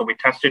sellers, right? So we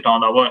test it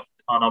on our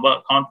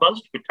account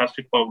first. We test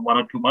it for 1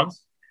 or 2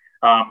 months.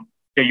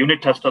 The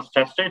unit testers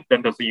test it,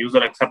 then there's a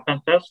user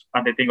acceptance test,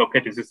 and they think, okay,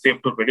 this is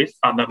safe to release,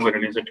 and then we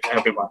release it to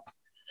everyone.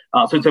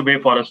 So it's a way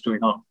for us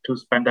to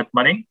spend that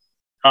money.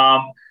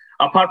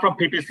 Apart from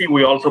PPC,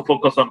 we also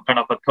focus on kind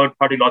of a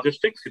third-party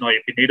logistics.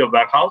 If you need a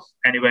warehouse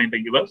anywhere in the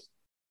US,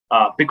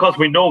 because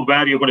we know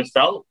where you're going to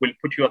sell, we'll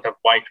put you at the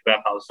white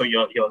warehouse. So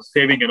you're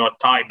saving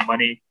time,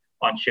 money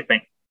on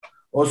shipping.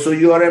 Also,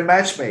 you are a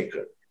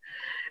matchmaker.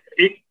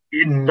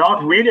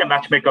 Not really a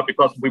matchmaker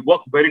because we work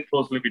very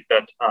closely with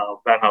that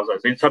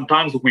warehouses. And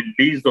sometimes we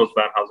lease those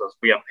warehouses.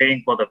 We are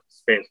paying for the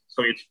space.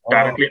 So it's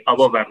directly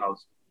our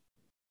warehouse.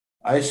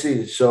 I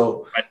see.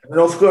 So, and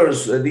of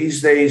course,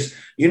 these days,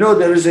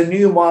 there is a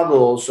new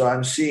model. So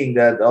I'm seeing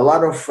that a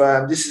lot of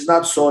this is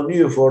not so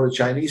new for the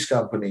Chinese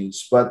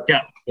companies, but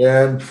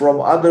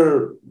from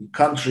other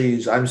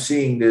countries, I'm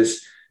seeing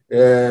this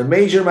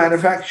major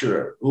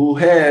manufacturer who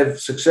have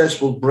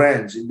successful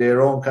brands in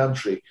their own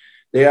country.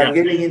 They are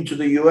getting into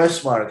the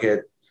US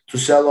market to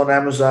sell on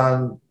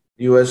Amazon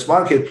US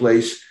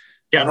marketplace.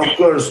 And of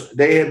course,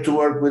 they have to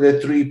work with a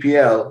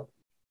 3PL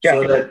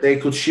so that they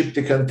could ship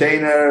the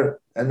container,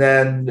 and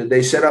then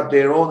they set up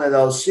their own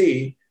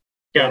LLC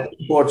that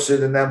imports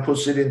it and then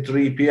puts it in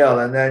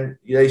 3PL. And then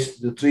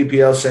the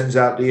 3PL sends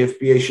out the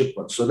FBA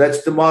shipment. So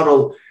that's the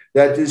model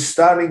that is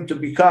starting to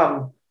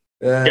become,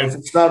 if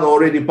it's not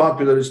already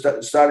popular,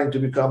 it's starting to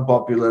become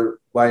popular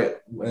by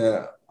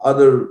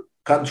other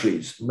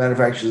countries,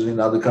 manufacturers in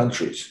other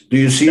countries. Do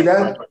you see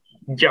that?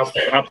 Yes,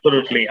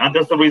 absolutely. And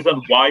that's the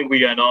reason why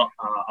we are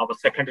our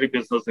secondary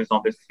business is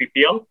on this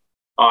 3PL.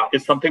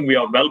 It's something we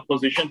are well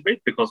positioned with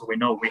because we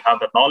know we have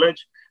the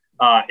knowledge.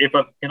 If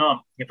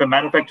a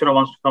manufacturer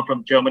wants to come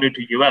from Germany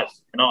to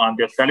US, and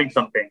they're selling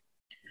something,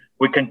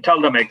 we can tell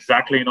them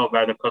exactly,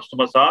 where the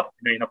customers are.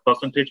 In a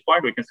percentage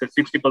point, we can say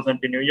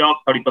 60% in New York,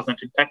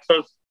 30% in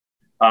Texas,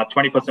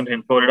 20%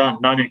 in Florida,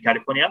 none in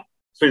California.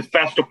 So it's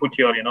best to put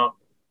your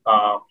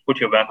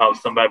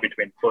warehouse somewhere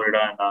between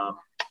Florida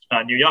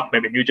and New York,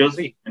 maybe New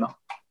Jersey.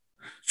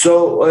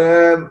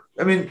 So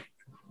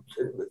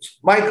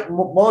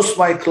most of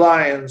my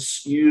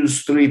clients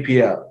use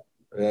 3PL.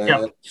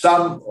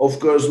 Some, of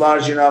course,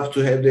 large enough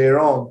to have their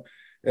own,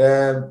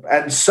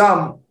 and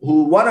some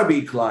who want to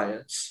be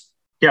clients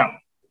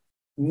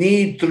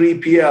need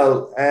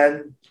 3PL.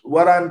 And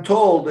what I'm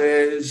told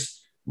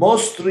is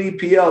most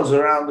 3PLs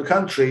around the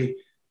country,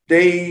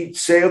 they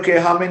say, okay,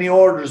 how many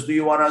orders do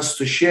you want us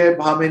to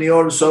ship? How many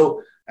orders?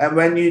 So, and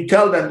when you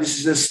tell them this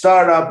is a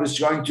startup, it's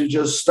going to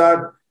just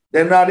start,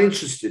 they're not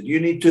interested. You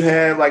need to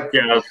have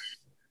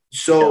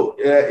So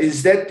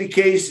is that the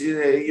case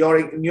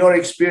in your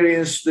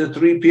experience, the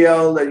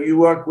 3PL that you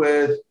work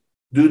with,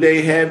 do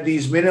they have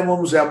these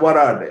minimums and what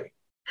are they?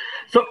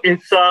 So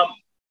it's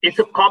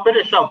a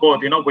combination of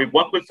both. We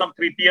work with some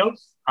 3PLs.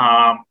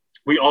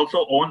 We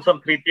also own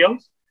some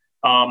 3PLs.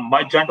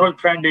 My general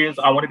trend is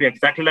I want to be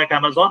exactly like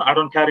Amazon. I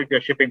don't care if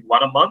you're shipping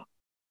one a month.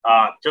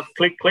 Just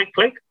click,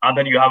 and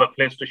then you have a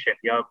place to ship.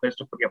 You have a place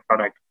to put your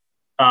product.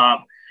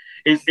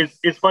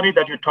 It's funny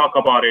that you talk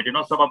about it.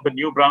 Some of the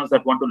new brands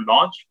that want to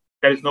launch,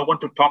 there is no one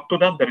to talk to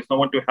them. There is no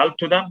one to help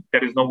to them.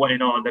 There is no one,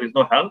 there is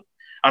no help.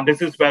 And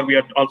this is where we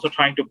are also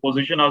trying to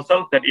position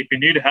ourselves that if you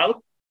need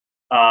help,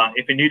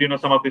 if you need,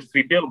 some of this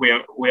 3PL,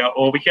 we are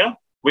over here.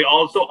 We're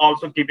also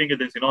giving you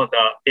this,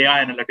 the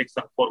AI analytics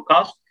and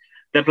forecast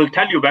that will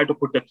tell you where to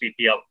put the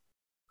 3PL.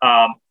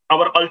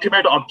 Our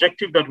ultimate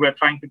objective that we're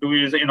trying to do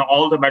is in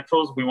all the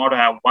metros, we want to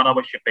have 1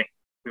 hour shipping.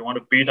 We want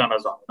to beat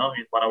Amazon,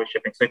 in 1 hour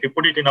shipping. So if you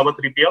put it in our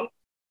 3PL,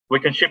 we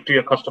can ship to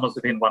your customers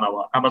within 1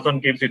 hour. Amazon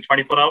gives you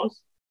 24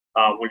 hours.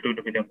 We'll do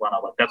it within 1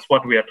 hour. That's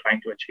what we are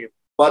trying to achieve.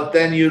 But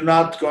then you're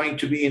not going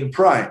to be in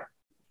Prime.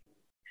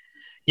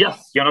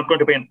 Yes, you're not going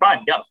to be in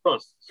Prime. Yeah, of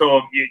course.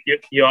 So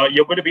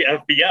you're going to be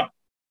FBM.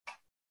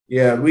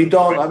 Yeah, we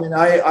don't.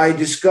 Right. I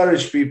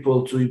discourage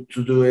people to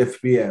do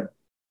FBM.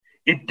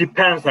 It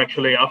depends,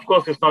 actually. Of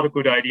course, it's not a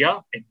good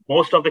idea in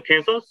most of the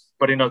cases,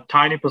 but in a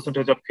tiny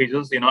percentage of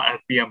cases,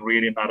 FBM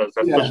really matters,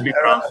 especially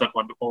brands that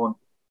want to own.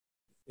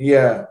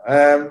 Yeah.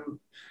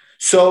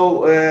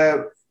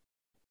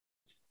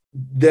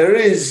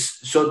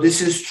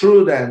 This is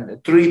true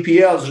then.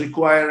 3PLs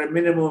require a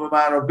minimum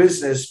amount of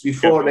business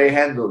before they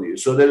handle you.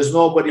 So there is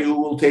nobody who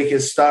will take a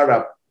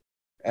startup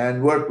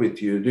and work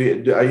with you.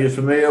 Are you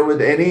familiar with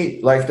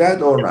any like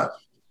that or not?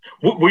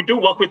 We do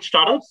work with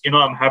startups.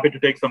 I'm happy to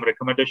take some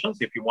recommendations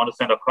if you want to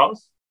send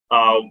across.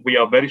 We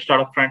are very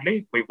startup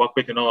friendly. We work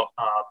with,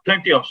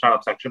 plenty of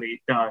startups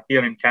actually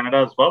here in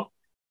Canada as well.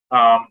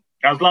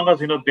 As long as,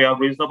 they are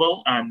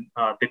reasonable and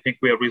they think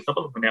we are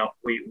reasonable,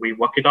 we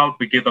work it out.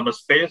 We give them a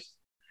space.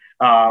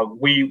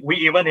 We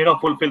even,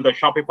 fulfill the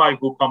Shopify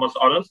WooCommerce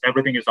orders.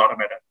 Everything is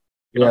automated.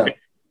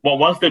 Well,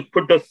 once they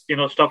put this,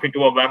 stuff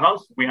into a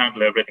warehouse, we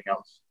handle everything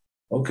else.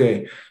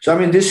 Okay. So,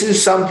 this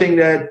is something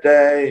that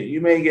you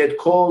may get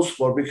calls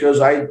for because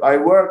I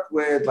work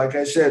with, like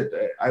I said,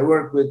 I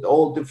work with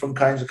all different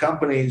kinds of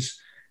companies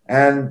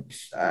and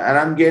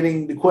I'm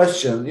getting the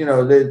question,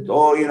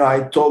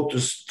 I talk to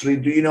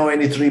do you know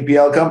any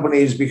 3PL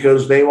companies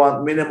because they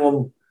want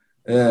minimum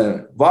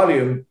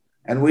volume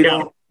and we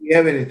don't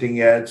have anything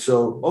yet.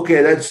 So,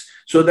 okay,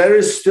 so there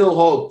is still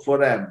hope for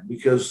them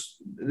because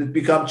it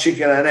becomes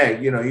chicken and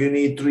egg. You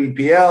need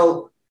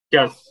 3PL.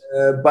 Yes.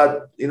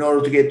 But in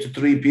order to get to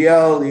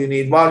 3PL, you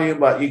need volume,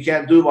 but you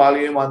can't do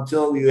volume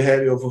until you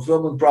have your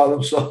fulfillment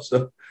problems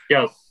also.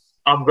 Yes,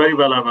 I'm very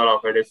well aware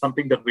of it. It's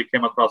something that we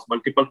came across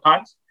multiple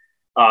times.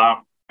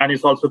 And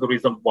it's also the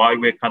reason why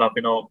we're kind of,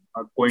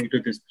 going to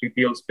this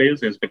 3PL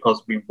space is because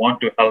we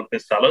want to help the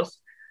sellers.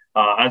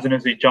 As soon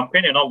as we jump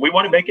in, we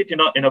want to make it,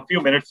 in a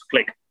few minutes,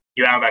 click,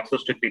 you have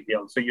access to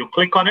 3PL. So you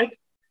click on it,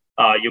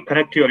 you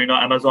connect to your,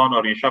 Amazon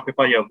or your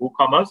Shopify, your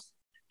WooCommerce,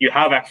 you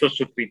have access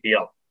to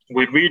 3PL.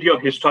 We read your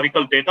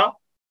historical data,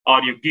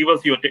 or you give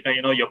us your,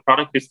 your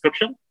product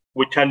description,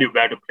 we tell you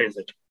where to place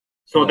it.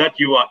 So that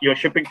you're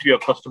shipping to your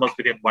customers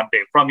within 1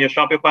 day from your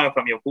Shopify,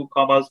 from your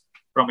WooCommerce,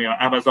 from your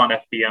Amazon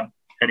FBM,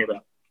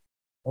 anywhere.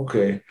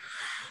 Okay.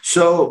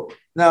 So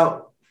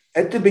now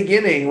at the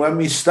beginning, when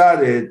we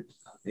started,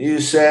 you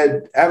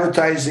said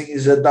advertising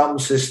is a dumb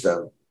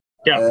system.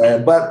 Yeah.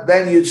 But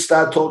then you'd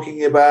start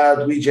talking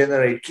about we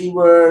generate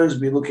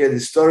keywords, we look at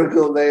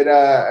historical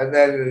data, and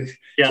then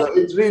so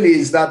it really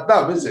is not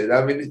dumb, is it?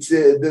 I mean, it's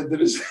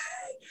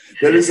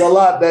there is a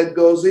lot that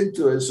goes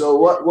into it. So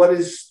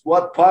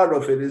what part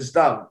of it is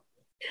dumb?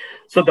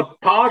 So the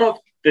part of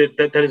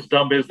that is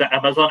dumb is the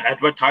Amazon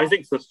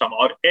advertising system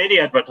or any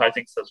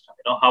advertising system.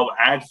 How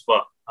ads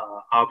work.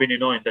 I've been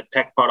in the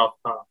tech part of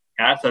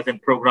ads, as in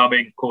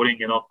programming, coding,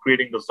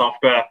 creating the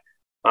software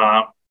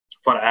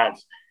for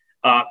ads.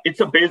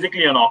 It's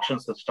basically an auction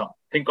system.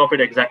 Think of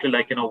it exactly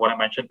like, what I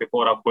mentioned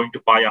before of going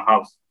to buy a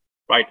house,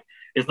 right?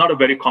 It's not a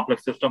very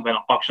complex system when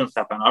auctions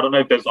happen. I don't know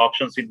if there's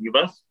auctions in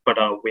US, but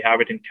we have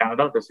it in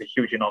Canada. There's a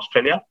huge in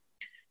Australia.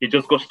 You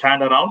just go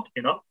stand around,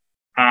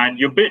 and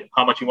you bid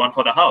how much you want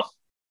for the house.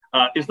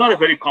 It's not a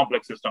very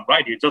complex system,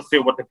 right? You just say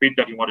what the bid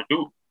that you want to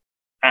do.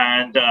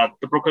 And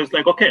the broker is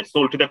like, okay,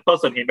 sold to that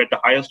person. He made the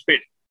highest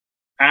bid.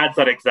 Ads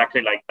are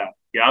exactly like that.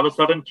 You have a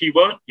certain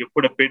keyword, you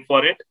put a bid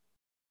for it.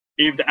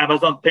 If the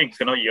Amazon thinks,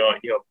 your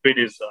bid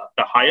is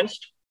the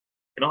highest,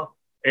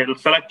 it'll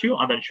select you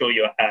and then show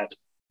you an ad.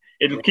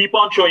 It'll keep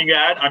on showing you an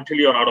ad until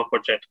you're out of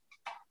budget.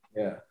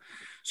 Yeah.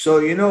 So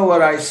you know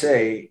what I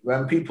say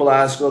when people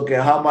ask, okay,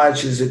 how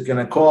much is it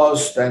going to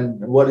cost and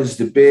what is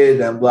the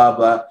bid and blah,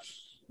 blah.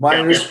 My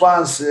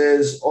response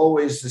is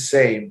always the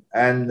same.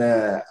 And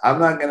I'm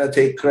not going to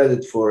take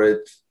credit for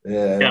it,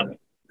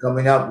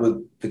 coming up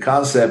with the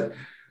concept,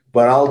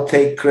 but I'll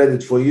take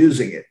credit for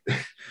using it.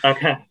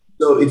 Okay.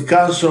 So it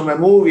comes from a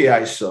movie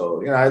I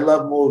saw. I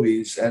love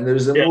movies. And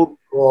there's a movie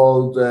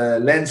called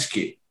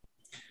Lenski.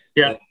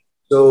 Yeah.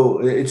 So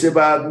it's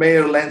about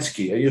Meyer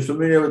Lenski. Are you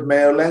familiar with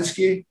Meyer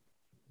Lenski?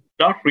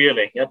 Not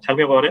really. Yeah, tell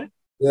me about it.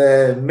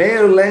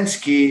 Meyer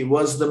Lenski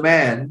was the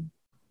man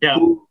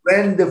who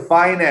ran the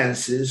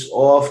finances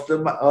of the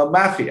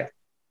mafia.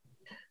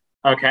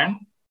 Okay.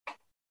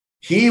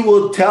 He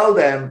would tell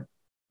them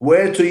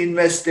where to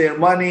invest their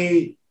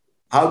money,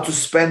 how to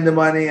spend the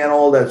money, and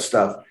all that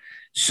stuff.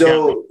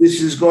 So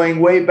this is going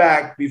way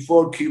back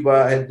before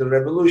Cuba had the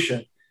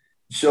revolution.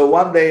 So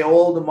one day,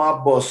 all the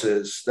mob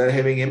bosses, they're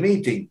having a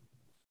meeting.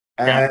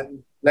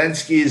 And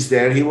Lenski is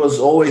there. He was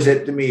always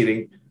at the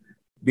meeting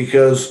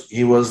because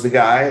he was the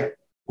guy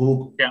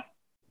who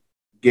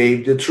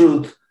gave the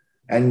truth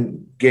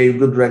and gave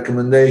good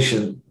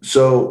recommendation.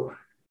 So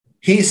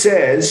he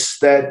says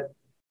that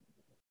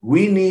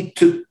we need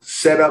to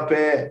set up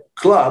a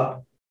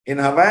club in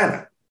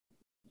Havana.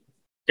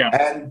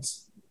 And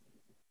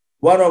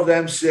one of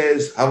them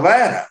says,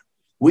 Havana,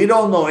 we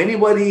don't know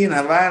anybody in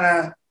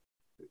Havana.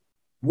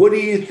 What do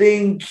you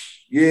think?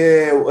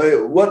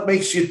 What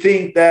makes you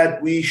think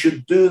that we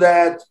should do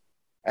that?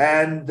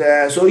 And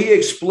so he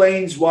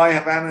explains why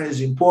Havana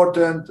is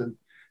important.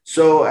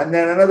 And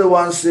then another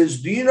one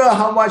says, do you know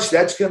how much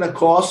that's going to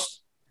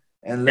cost?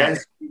 And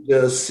Lenski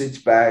just sits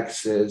back,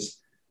 says,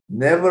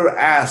 never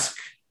ask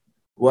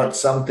what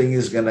something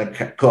is going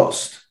to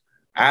cost.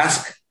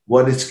 Ask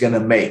what it's going to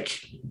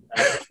make.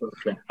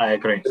 Absolutely. I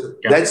agree.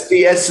 That's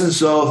the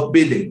essence of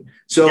bidding.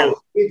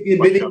 So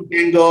bidding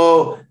can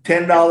go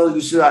 $10.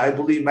 You said, I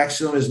believe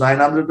maximum is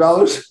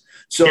 $900.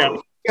 So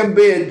you can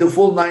bid the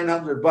full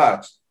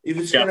 $900. If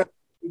it's going to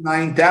be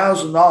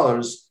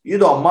 $9,000, you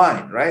don't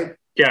mind, right?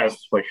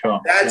 Yes, for sure.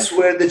 That's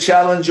where the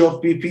challenge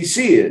of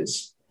PPC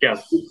is.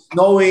 Yes. It's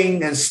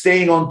knowing and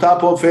staying on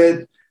top of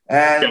it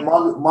and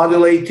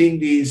modulating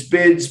these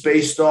bids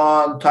based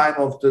on time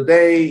of the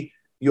day,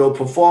 your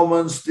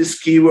performance, this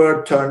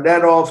keyword, turn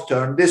that off,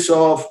 turn this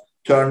off,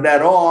 turn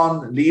that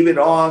on, leave it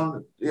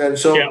on.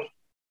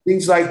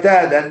 Things like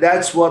that. And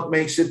that's what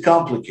makes it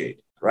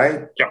complicated,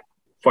 right? Yeah,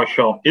 for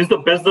sure. It's the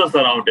business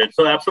around it.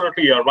 So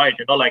absolutely, you're right.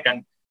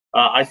 And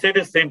I say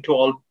the same to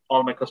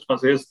all my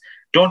customers is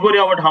don't worry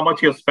about how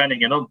much you're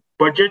spending,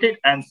 budget it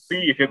and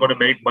see if you're going to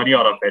make money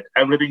out of it.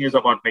 Everything is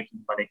about making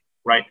money,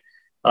 right?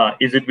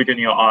 Is it within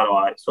your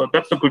ROI? So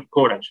that's a good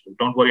code, actually.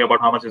 Don't worry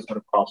about how much it's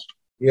going to cost.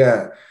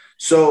 Yeah.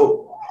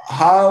 So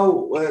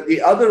how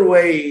the other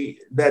way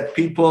that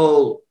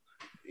people,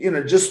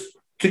 just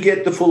to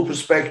get the full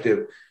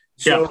perspective.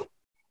 So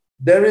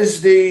there's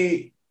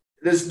these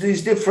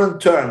different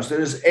terms.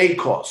 There is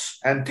ACOS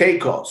and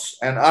TACOS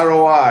and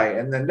ROI.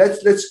 And then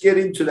let's get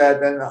into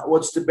that. And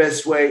what's the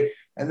best way?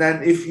 And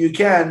then if you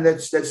can,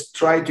 let's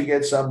try to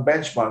get some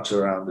benchmarks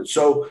around it.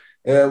 So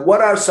what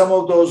are some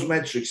of those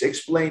metrics?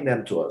 Explain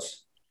them to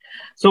us.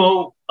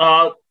 So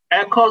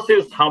Ad cost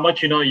is how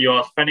much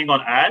you're spending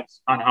on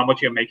ads and how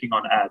much you're making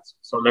on ads.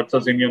 So let's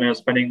assume you're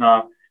spending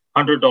 $100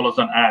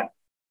 on ad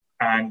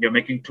and you're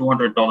making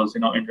 $200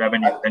 in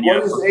revenue. Then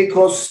what does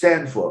ACoS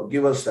stand for?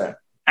 Give us that.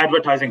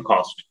 Advertising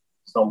cost.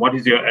 So what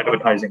is your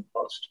advertising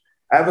cost?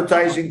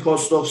 Advertising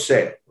cost of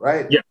sale,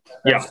 right? Yeah.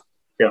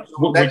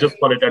 We just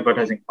call it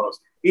advertising cost.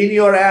 In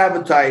your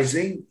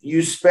advertising,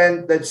 you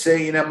spend, let's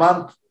say, in a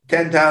month,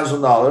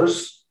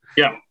 $10,000.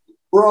 Yeah.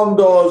 From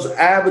those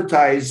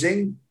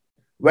advertising,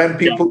 when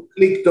people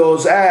click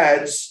those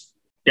ads,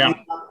 you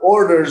have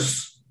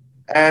orders.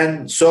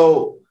 And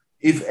so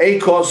if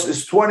ACoS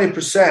is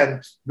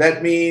 20%,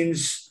 that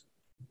means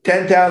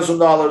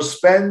 $10,000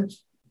 spent.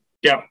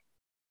 Yeah.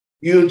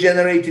 You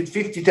generated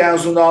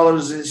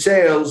 $50,000 in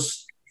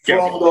sales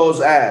from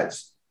those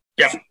ads.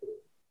 Yeah.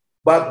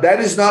 But that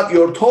is not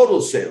your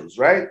total sales,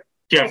 right?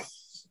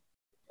 Yes.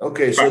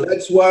 Okay, so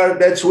that's where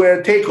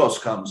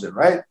TACoS comes in,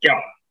 right? Yeah.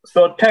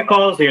 So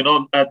TACoS,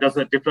 there's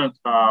a different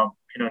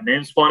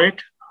names for it.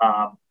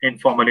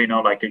 Informally,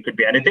 like it could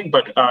be anything,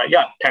 but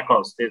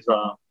TACoS is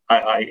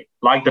I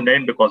like the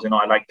name because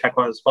I like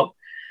TACoS as well.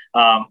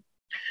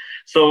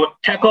 So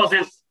TACoS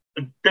is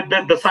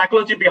the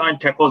psychology behind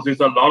TACoS is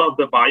a lot of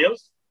the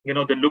buyers, they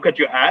look at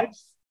your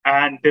ads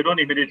and they don't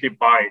immediately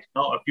buy it.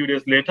 A few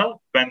days later,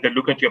 when they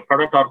look at your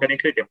product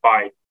organically, they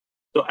buy it.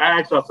 So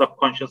ads are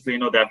subconsciously,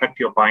 they affect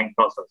your buying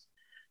process.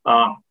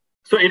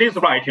 So it is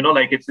right,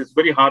 it's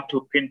very hard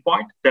to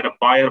pinpoint that a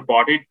buyer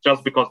bought it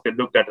just because they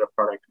looked at the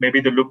product.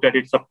 Maybe they looked at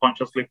it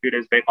subconsciously a few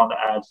days back on the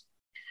ads.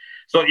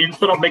 So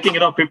instead of making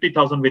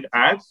 50,000 with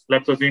ads,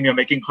 let's assume you're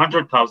making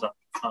 100,000,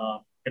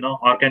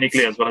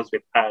 organically as well as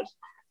with ads,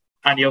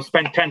 and you've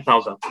spent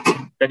 10,000.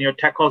 Then your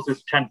TACoS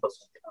is 10%,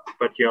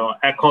 but your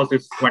ACoS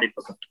is 20%.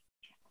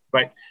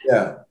 Right?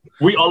 Yeah.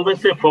 We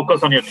always say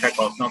focus on your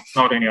TACoS,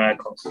 not on your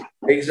ACoS.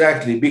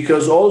 Exactly,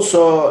 because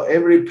also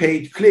every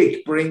paid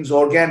click brings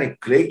organic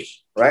click,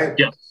 right?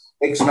 Yes.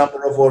 X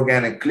number of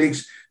organic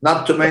clicks.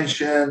 Not to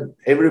mention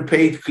every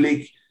paid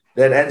click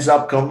that ends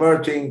up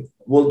converting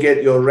will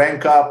get your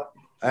rank up,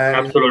 and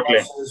absolutely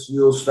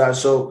you'll start.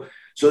 So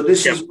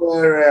this is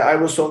where I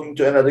was talking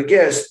to another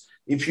guest.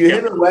 If you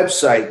have a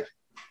website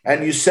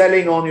and you're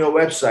selling on your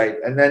website,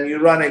 and then you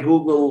run a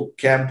Google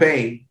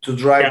campaign to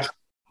drive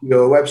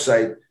your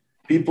website,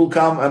 people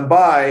come and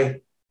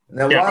buy. And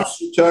then once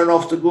you turn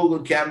off the Google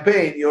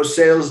campaign, your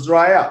sales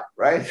dry up,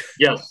 right?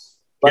 Yes.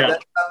 But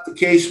that's not the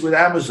case with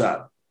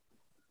Amazon.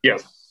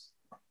 Yes.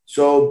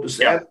 So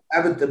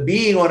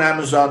being on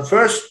Amazon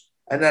first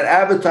and then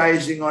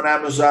advertising on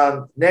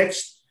Amazon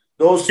next,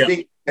 those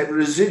things have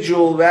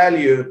residual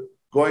value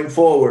going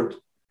forward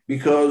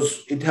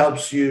because it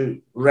helps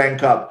you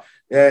rank up.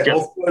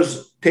 Of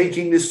course,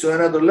 taking this to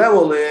another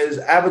level is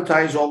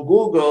advertise on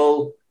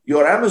Google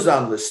your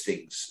Amazon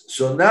listings.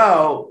 So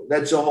now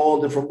that's a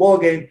whole different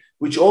ballgame,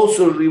 which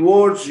also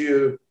rewards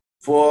you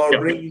for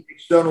bringing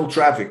external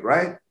traffic,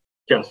 right?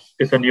 Yes,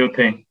 it's a new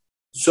thing.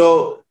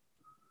 So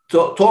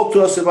talk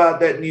to us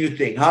about that new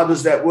thing. How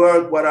does that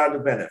work? What are the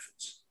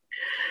benefits?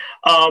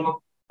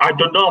 I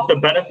don't know of the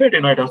benefit,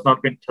 it has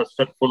not been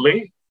tested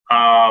fully.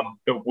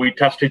 We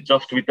tested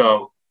just with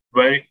a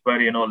very,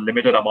 very,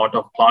 limited amount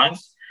of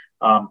clients.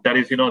 That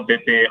is,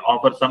 that they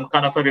offer some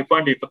kind of a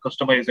refund if a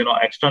customer is,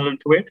 external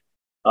to it.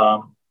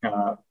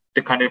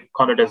 They kind of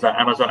call it as an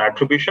Amazon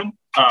attribution.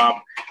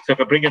 So if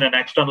you bring in an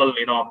external,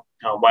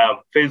 via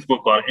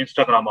Facebook or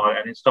Instagram or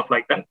any stuff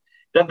like that,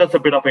 then that's a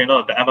bit of,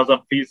 the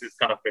Amazon fees is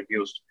kind of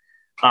reduced.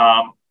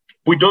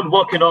 We don't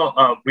work,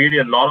 really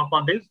a lot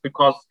on this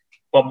because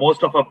for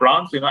most of our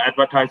brands,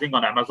 advertising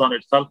on Amazon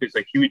itself is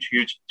a huge,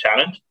 huge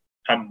challenge.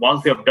 And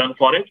once you have done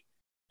for it,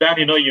 then,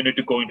 you need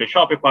to go into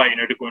Shopify, you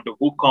need to go into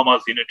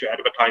WooCommerce, you need to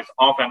advertise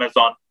off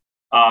Amazon.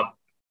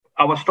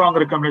 Our strong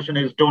recommendation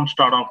is don't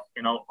start off,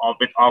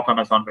 with off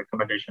Amazon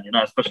recommendation,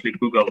 especially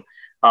Google.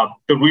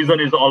 The reason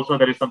is also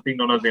there is something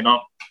known as,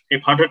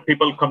 if 100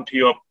 people come to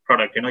your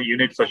product, you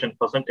need session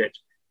percentage.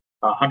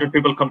 100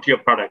 people come to your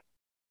product.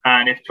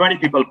 And if 20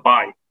 people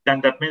buy,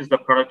 then that means the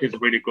product is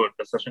really good.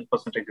 The session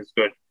percentage is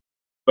good.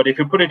 But if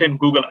you put it in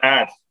Google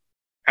Ads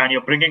and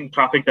you're bringing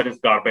traffic that is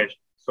garbage,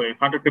 so if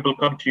 100 people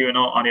come to you,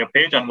 on your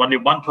page and only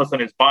one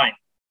person is buying,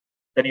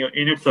 then your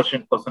init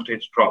session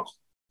percentage drops.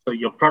 So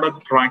your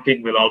product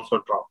ranking will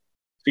also drop.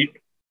 So you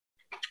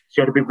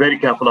have to be very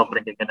careful of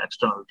bringing in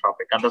external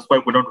traffic. And that's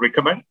why we don't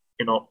recommend,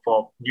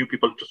 for new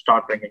people to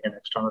start bringing in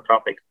external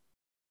traffic.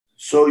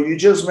 So you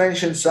just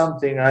mentioned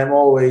something I'm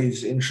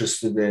always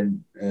interested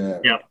in.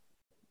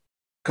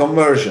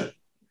 Conversion.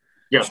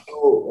 Yeah.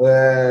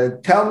 So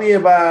tell me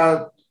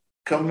about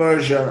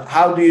conversion.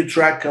 How do you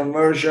track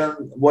conversion?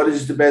 What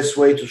is the best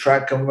way to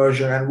track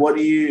conversion? And what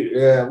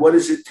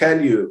does it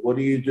tell you? What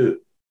do you do?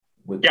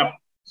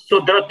 So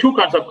there are two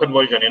kinds of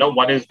conversion.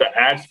 One is the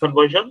ads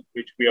conversion,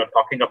 which we are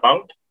talking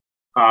about,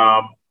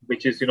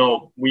 which is,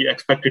 we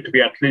expect it to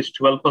be at least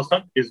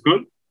 12% is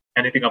good.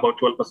 Anything about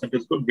 12%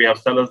 is good. We have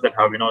sellers that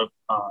have, 20%,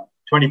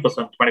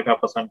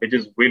 25%, which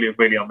is really,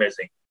 really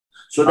amazing.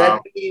 So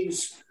that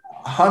means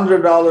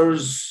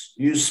 $100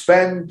 you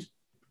spend,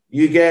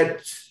 you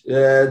get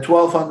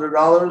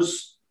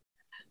 $1,200.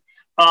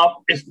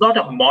 It's not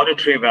a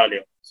monetary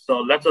value. So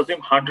let's assume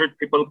 100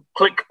 people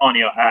click on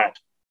your ad.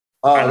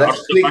 Oh,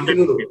 that's click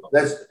through.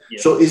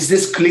 So is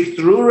this click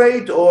through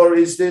rate or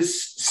is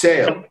this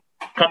sale?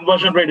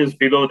 Conversion rate is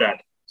below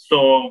that.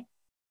 So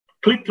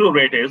click through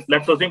rate is,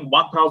 let's assume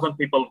 1,000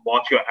 people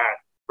watch your ad,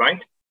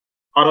 right?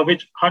 Out of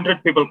which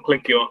 100 people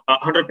click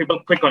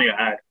on your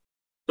ad.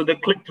 So the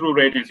click through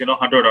rate is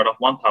 100 out of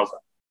 1,000,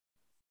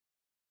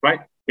 right?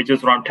 Which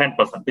is around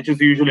 10%, which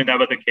is usually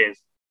never the case.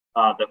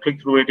 The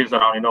click through rate is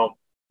around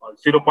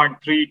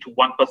 0.3 to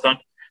 1%.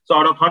 So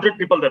out of 100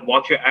 people that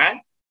watch your ad,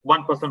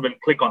 1% will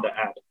click on the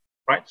ad,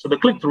 right? So the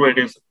click through rate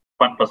is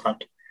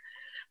 1%.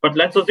 But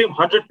let's assume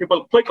 100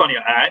 people click on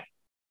your ad,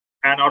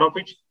 and out of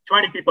which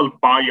 20 people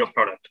buy your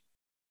product,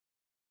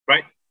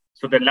 right?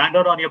 So they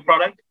landed on your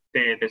product,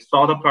 they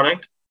saw the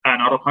product, and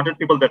out of 100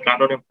 people that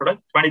landed on your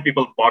product, 20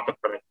 people bought the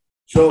product.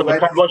 So the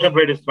conversion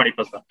rate is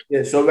 20%.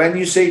 Yeah. So when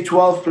you say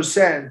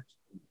 12%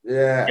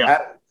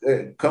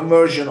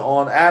 conversion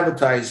on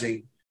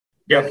advertising,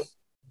 yes,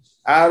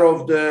 out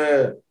of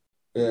the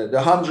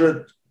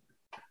 100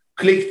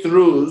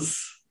 click-throughs,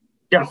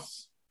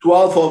 yes,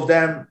 12 of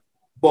them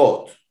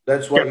bought.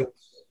 That's what you...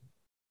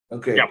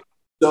 Okay. Yep.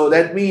 So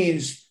that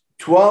means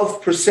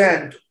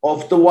 12%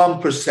 of the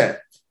 1%.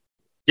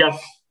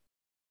 Yes.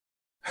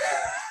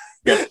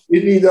 Yes.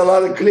 You need a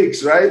lot of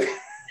clicks, right?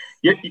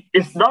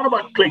 It's not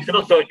about clicks,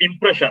 so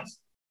impressions.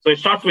 So it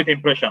starts with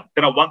impression.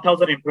 There are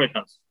 1,000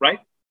 impressions, right?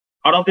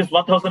 Out of these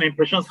 1,000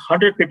 impressions,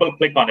 100 people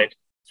click on it.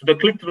 So the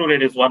click-through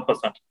rate is 1%.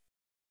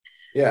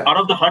 Yeah. Out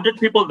of the 100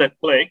 people that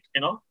clicked,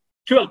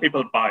 12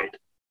 people buy it.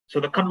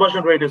 So the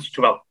conversion rate is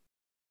 12.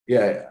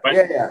 Yeah.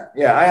 Right?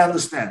 Yeah. I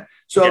understand.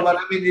 So, but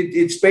I mean,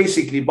 it's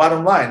basically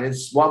bottom line.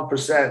 It's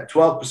 1%,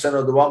 12%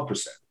 of the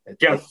 1%.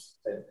 Yes.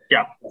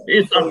 Yeah.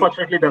 It's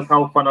unfortunately that's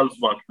how funnels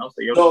work. So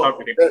you start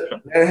with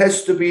impression. There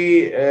has to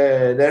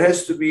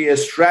be a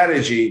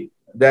strategy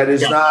that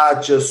is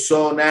not just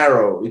so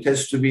narrow. It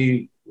has to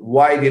be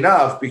wide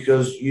enough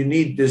because you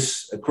need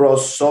this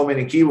across so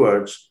many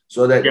keywords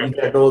so that you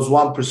get those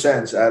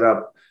 1% add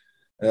up.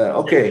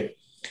 Okay.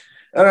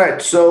 All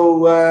right.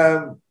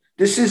 So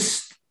this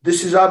is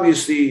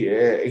obviously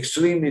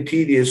extremely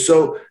tedious.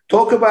 So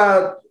talk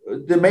about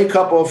the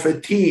makeup of a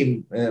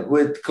team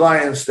with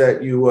clients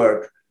that you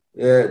work.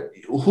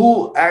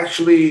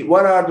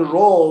 What are the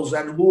roles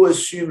and who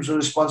assumes the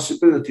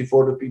responsibility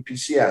for the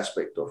PPC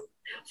aspect of it?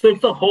 So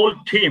it's a whole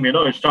team,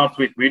 it starts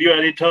with video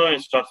editor,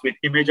 it starts with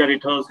image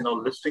editors,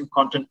 listing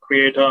content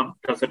creator.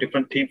 There's a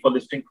different team for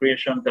listing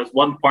creation. There's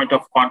one point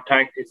of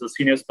contact. It's a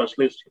senior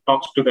specialist who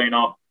talks to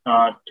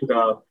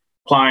the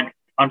client,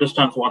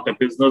 understands what their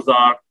business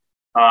are.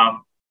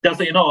 There's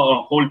a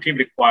whole team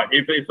required.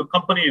 If a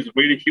company is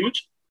really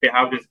huge, they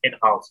have this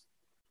in-house.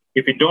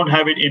 If you don't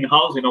have it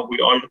in-house, we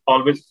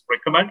always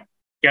recommend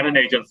get an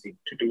agency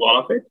to do all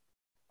of it.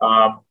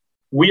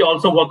 We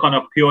also work on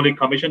a purely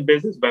commission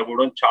basis where we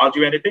don't charge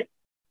you anything,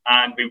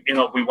 and we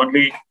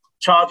only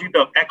charge you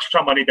the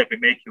extra money that we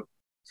make you.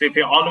 So if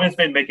you've always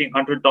been making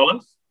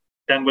 $100,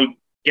 then we'll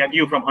get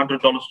you from $100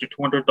 to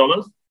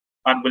 $200,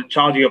 and we'll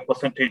charge you a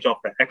percentage of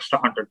the extra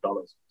 $100.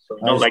 So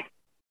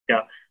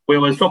we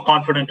were so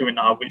confident in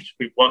how which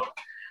we work.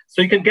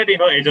 So you can get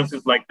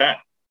agencies like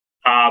that.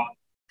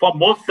 For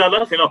most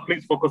sellers,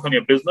 please focus on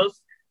your business.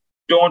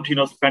 Don't,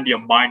 spend your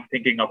mind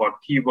thinking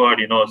about keyword,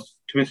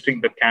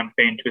 twisting the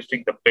campaign,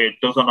 twisting the page.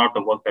 Those are not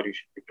the work that you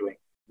should be doing.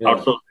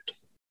 Outsource it.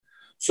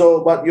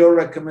 So, but your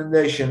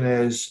recommendation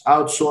is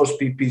outsource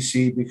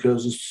PPC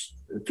because it's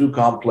too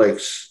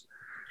complex.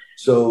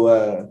 So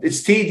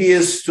it's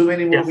tedious, too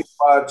many moving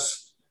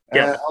parts,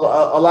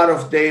 a lot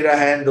of data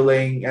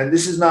handling. And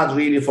this is not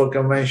really for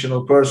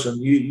conventional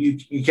person.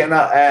 You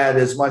cannot add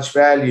as much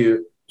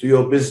value to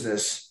your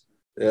business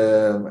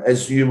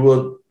as you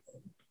would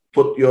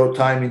put your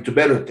time into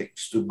better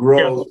things to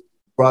grow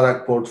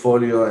product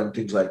portfolio and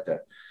things like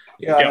that.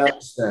 I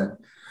understand.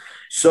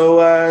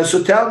 So,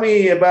 so tell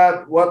me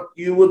about what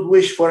you would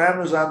wish for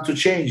Amazon to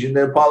change in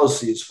their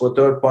policies for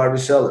third-party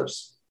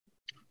sellers.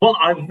 Well,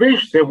 I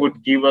wish they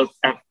would give us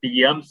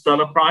FBM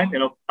Seller Prime,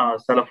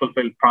 Seller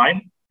Fulfilled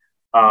Prime.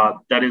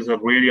 That is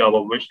really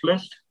our wish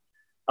list.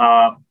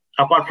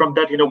 Apart from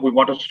that, we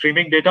want a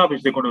streaming data,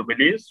 which they're going to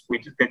release,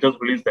 which they just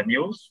released the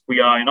news.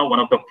 We are, one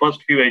of the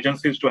first few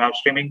agencies to have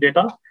streaming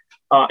data,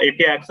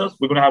 API access.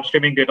 We're going to have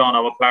streaming data on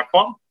our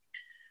platform.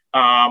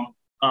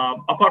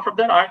 Apart from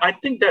that, I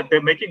think that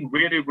they're making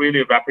really,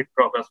 really rapid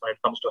progress when it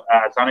comes to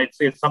ads. And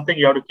it's something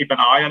you have to keep an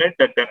eye on it,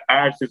 that their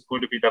ads is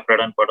going to be the bread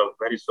and butter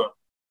very soon.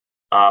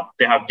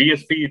 They have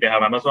DSP, they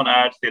have Amazon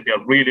ads. They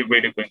are really,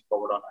 really going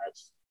forward on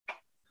ads.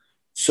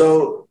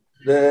 So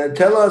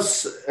tell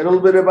us a little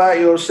bit about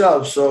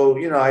yourself. So,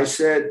 I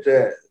said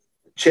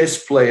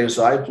chess players.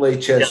 So I play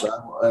chess.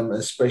 I'm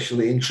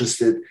especially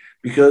interested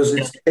because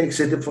it takes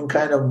a different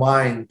kind of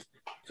mind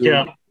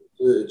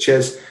to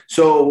chess.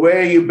 So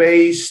where are you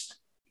based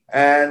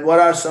and what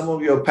are some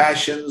of your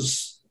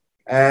passions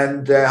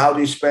and how do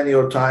you spend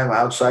your time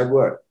outside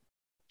work?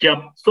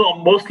 Yeah. So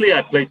mostly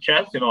I play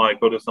chess. I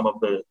go to some of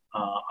the,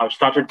 I've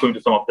started going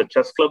to some of the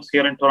chess clubs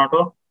here in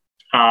Toronto.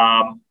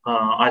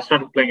 I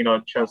started playing,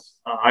 chess.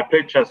 I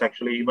played chess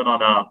actually even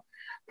on a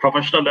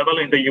professional level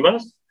in the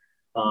US.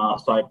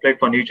 So I played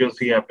for New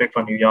Jersey, I played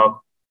for New York,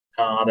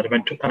 then I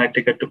went to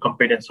Connecticut to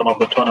compete in some of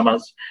the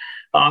tournaments.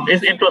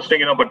 It's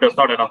interesting, but there's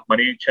not enough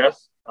money in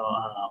chess.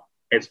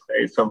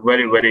 It's a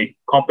very, very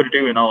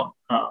competitive,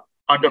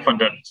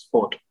 underfunded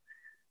sport.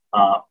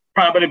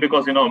 Primarily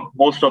because,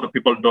 most of the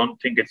people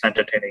don't think it's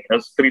entertaining.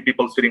 There's three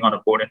people sitting on a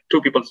board and two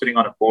people sitting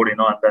on a board, and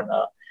then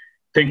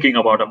thinking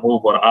about a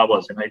move for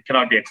hours. It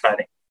cannot be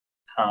exciting.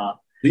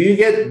 Do you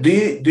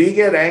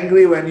get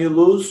angry when you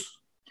lose?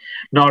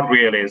 Not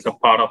really. It's a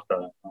part of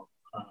the.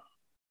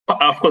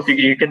 Of course,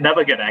 you can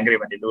never get angry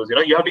when you lose.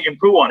 You have to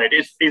improve on it.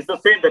 It's the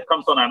same that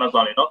comes on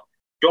Amazon.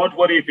 Don't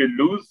worry if you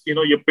lose. You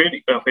build.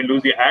 If you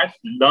lose your ads,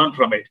 learn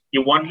from it.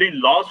 You only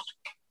lost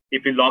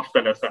if you lost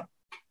the lesson.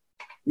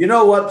 You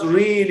know what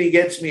really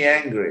gets me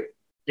angry?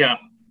 Yeah.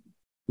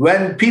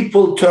 When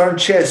people turn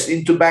chess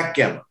into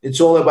backgammon,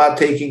 it's all about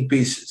taking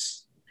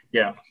pieces.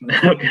 Yeah.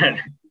 Okay.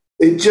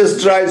 It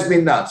just drives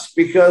me nuts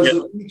because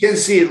you can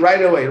see it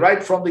right away,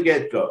 right from the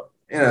get-go.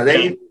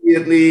 They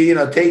immediately,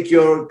 take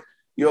your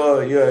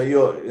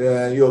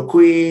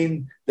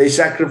queen. They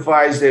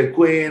sacrifice their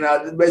queen.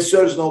 It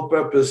serves no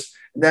purpose.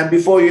 And then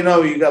before you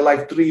know, you got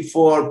like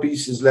 3-4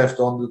 pieces left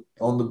on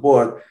the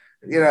board.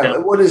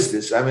 What is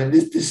this? I mean,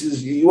 this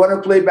is, you want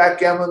to play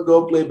backgammon,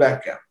 go play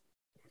backgammon.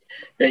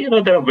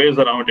 Yeah, there are ways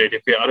around it.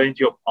 If you arrange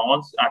your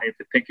pawns and if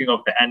you're thinking of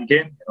the end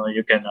game,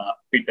 you can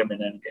beat them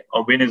in end game.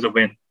 Or win is a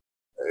win.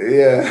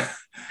 Yeah.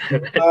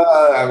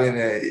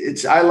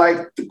 I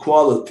like the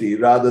quality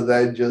rather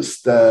than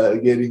just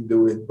getting the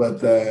win.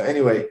 But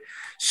anyway,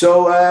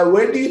 so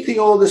where do you think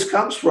all this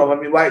comes from? I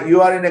mean,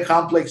 you are in a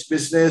complex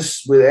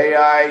business with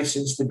AI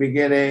since the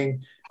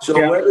beginning. So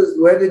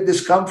where did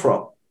this come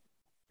from?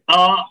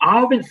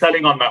 I've been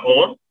selling on my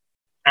own,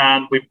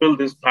 and we built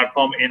this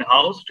platform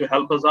in-house to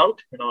help us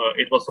out.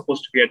 It was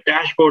supposed to be a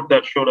dashboard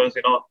that showed us,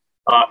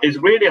 it's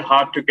really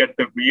hard to get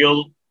the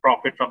real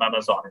profit from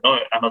Amazon.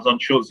 Amazon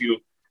shows you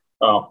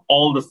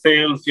all the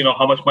sales,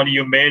 how much money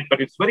you made,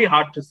 but it's very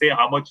hard to say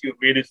how much you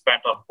really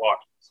spent on what.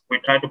 So we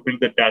tried to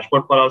build the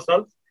dashboard for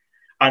ourselves.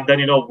 And then,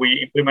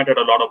 we implemented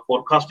a lot of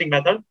forecasting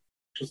method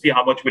to see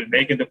how much we'll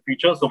make in the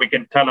future. So we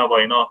can tell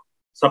our,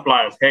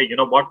 suppliers, hey, you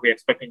know what, we're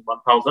expecting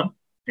 1,000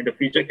 in the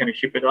future. Can you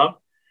ship it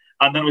out?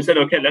 And then we said,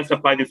 okay, let's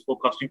apply this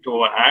forecasting to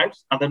our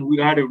ads. And then we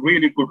had a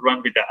really good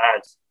run with the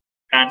ads.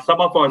 And some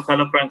of our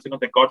seller friends,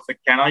 they got said,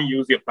 can I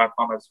use your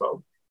platform as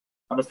well?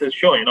 And I said,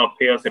 sure,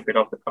 pay us a bit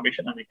of the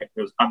commission and we can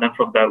use. And then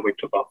from there, we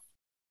took off.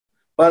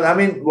 But I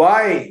mean,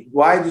 why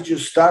did you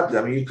start?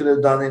 I mean, you could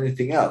have done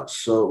anything else.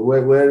 So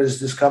where is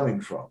this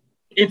coming from?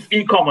 It's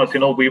e-commerce.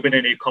 We've been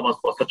in e-commerce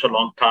for such a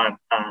long time.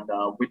 And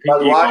we think.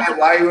 But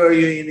why were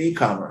you in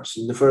e-commerce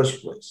in the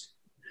first place?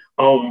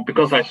 Oh,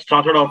 because I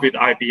started off with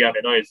IBM.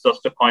 It's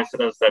just a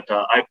coincidence that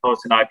I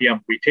was in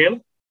IBM retail.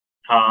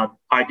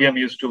 IBM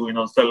used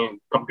to, sell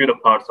computer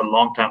parts a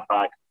long time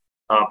back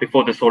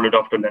before they sold it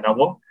off to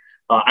Lenovo.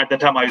 At the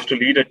time, I used to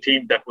lead a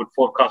team that would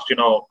forecast,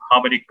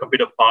 how many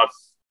computer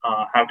parts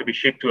have to be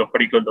shipped to a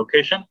particular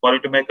location for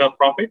it to make a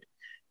profit.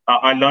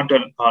 I learned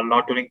a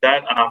lot doing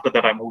that. And after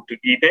that, I moved to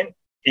eBay.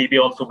 eBay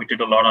also, we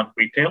did a lot on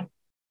retail.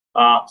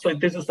 So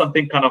this is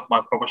something kind of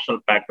my professional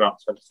background.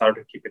 So I decided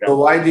to keep it up. So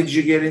why did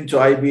you get into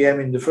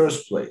IBM in the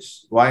first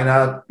place? Why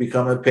not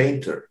become a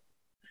painter?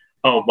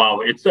 Oh,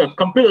 wow.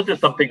 Computers is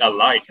something I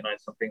like,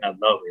 it's something I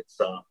love.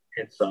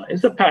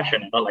 It's a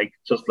passion,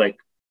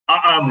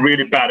 I'm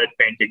really bad at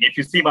painting. If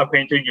you see my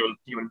painting, you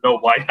will know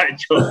why I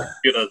chose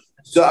computers.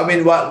 So, I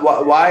mean,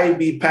 why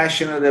be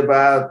passionate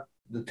about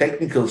the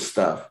technical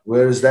stuff?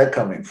 Where is that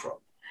coming from?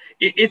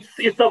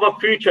 It's our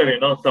future,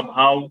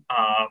 somehow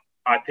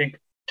I think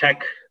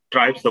tech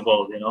drives the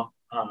world,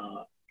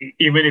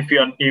 even if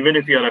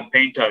you're a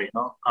painter,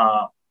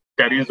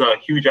 there is a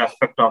huge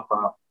aspect of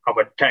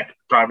our tech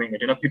driving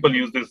it. People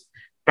use these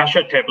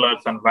pressure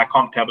tablets and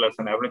vacuum tablets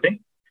and everything.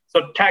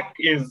 So tech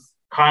is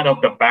kind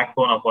of the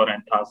backbone of our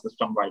entire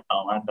system right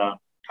now. And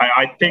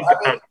I think...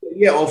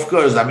 yeah, of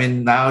course. I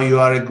mean, now you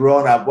are a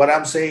grown-up. What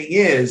I'm saying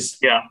is...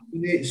 Yeah.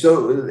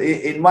 So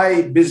in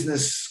my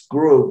business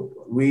group,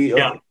 we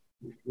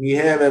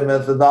have a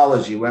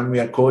methodology when we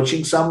are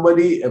coaching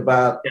somebody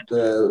about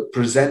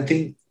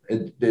presenting a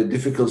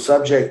difficult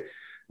subject.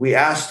 We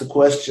ask the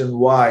question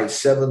why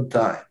 7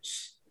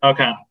 times.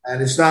 Okay.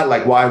 And it's not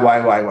like why.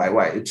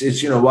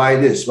 It's why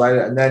this, why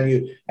that.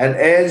 And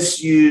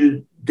as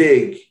you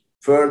dig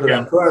further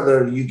and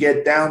further, you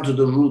get down to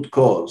the root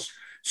cause.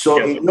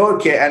 So in your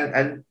case,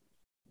 and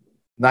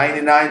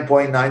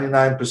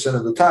 99.99%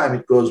 of the time,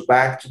 it goes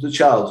back to the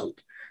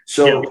childhood.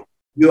 So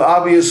you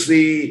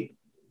obviously,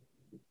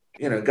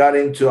 got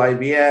into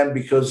IBM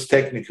because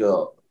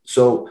technical.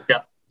 So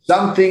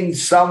something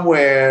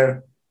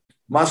somewhere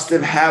must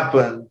have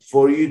happened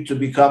for you to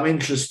become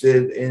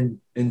interested in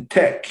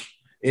tech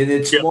in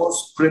its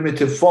most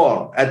primitive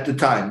form at the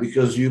time,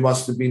 because you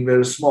must have been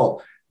very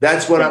small.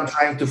 That's what I'm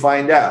trying to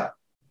find out.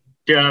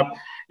 Yeah.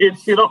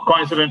 It's,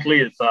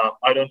 coincidentally,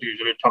 I don't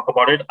usually talk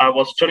about it. I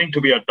was studying to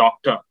be a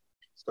doctor.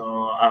 So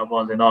I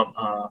was,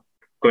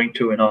 going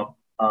to,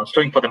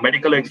 studying for the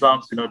medical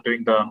exams,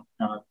 doing the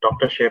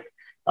doctorship.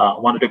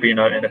 Wanted to be in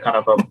a kind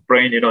of a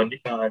brain,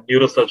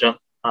 neurosurgeon,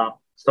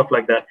 stuff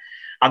like that.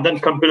 And then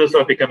computers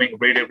are becoming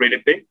really,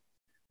 really big.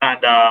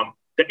 And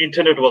the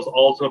internet was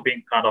also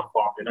being kind of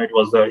formed. It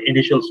was the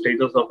initial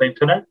stages of the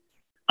internet.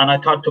 And I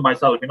thought to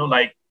myself,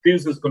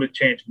 this is going to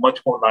change much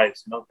more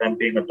lives, than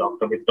being a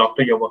doctor. With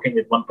doctor, you're working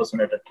with one person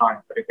at a time.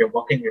 But if you're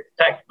working with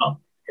tech,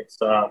 it's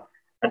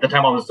at the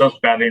time I was just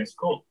barely in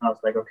school. I was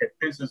like, okay,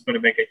 this is going to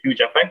make a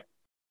huge effect.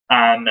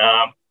 And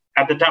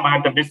at the time, I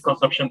had the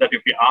misconception that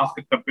if you ask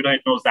a computer,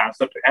 it knows the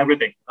answer to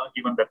everything,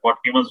 even that what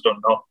humans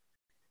don't know.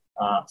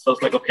 So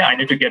it's like, okay, I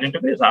need to get into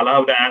this. I'll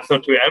have the answer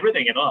to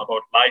everything,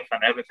 about life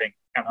and everything.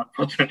 And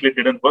unfortunately, it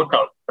didn't work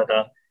out. But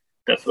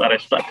that's where I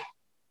stuck.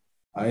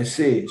 I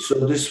see.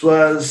 So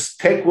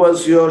tech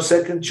was your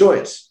second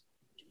choice.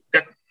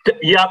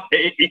 Yeah,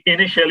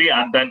 initially,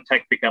 and then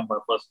tech became my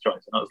first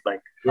choice. And I was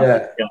like,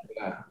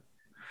 yeah.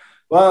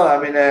 Well,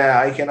 I mean,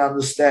 I can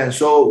understand.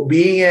 So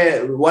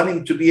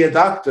wanting to be a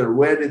doctor,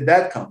 where did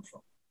that come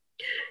from?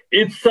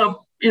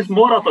 It's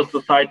more of a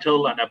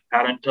societal and a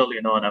parental,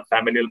 and a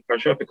familial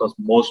pressure, because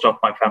most of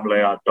my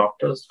family are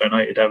doctors. So,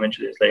 it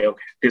eventually is like,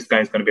 okay, this guy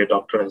is going to be a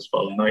doctor as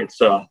well.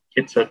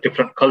 It's a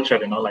different culture,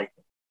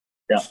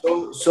 yeah.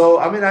 So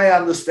I mean, I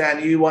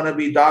understand you want to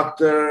be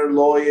doctor,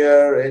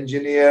 lawyer,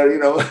 engineer.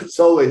 It's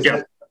always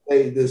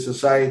the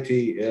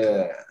society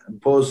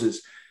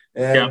imposes.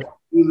 And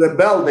you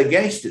rebelled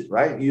against it,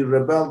 right? You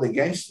rebelled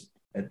against it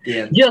at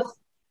the end. Yes.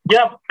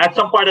 Yeah. At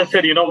some point, I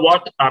said, you know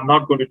what? I'm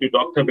not going to do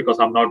doctor because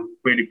I'm not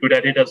really good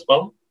at it as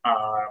well.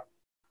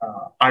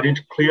 I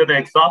didn't clear the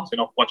exams,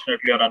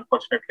 fortunately or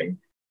unfortunately.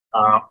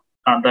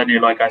 And then,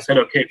 like I said,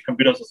 okay,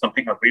 computers is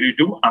something I really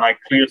do. And I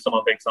cleared some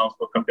of the exams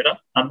for computer.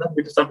 And then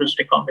we decided to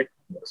stick on it.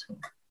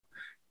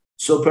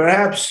 So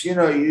perhaps,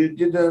 you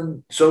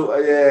didn't. So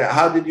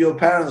how did your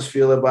parents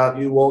feel about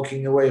you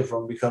walking away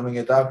from becoming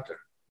a doctor?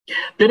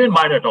 They didn't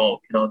mind at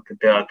all.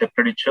 They're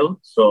pretty chill.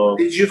 So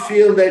did you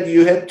feel that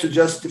you had to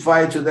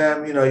justify to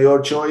them,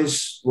 your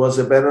choice was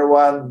a better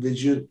one? Did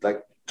you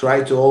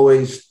try to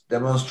always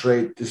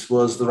demonstrate this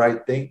was the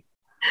right thing?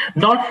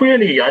 Not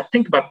really. I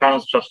think my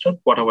parents trusted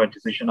whatever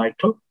decision I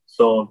took.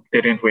 So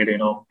they didn't really,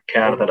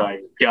 care that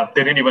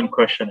they didn't even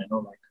question,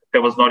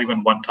 there was not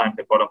even one time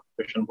they brought up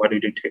the question, why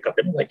did you take up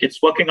it?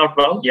 It's working out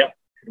well. Yeah,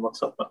 it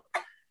works out well.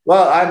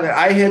 Well,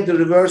 I had the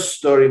reverse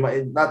story,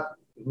 not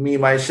me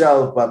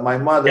myself, but my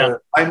mother. Yeah.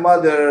 My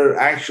mother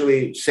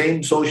actually,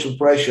 same social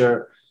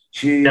pressure.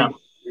 She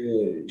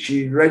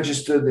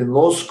registered in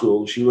law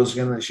school. She was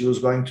going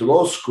to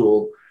law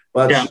school,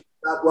 but she did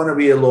not want to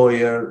be a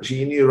lawyer.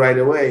 She knew right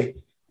away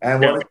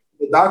and wanted to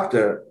be a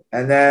doctor.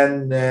 And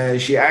then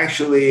she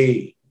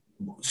actually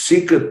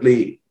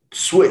secretly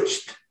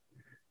switched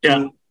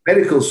to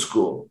medical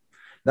school.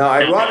 Now,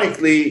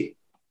 ironically,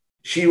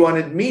 she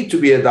wanted me to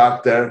be a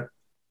doctor.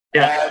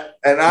 Yeah.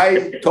 And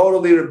I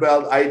totally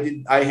rebelled.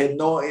 I had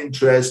no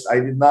interest. I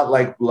did not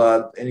like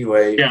blood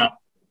anyway. Yeah.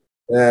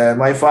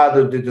 My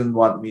father didn't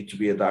want me to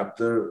be a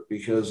doctor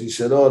because he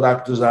said, oh,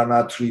 doctors are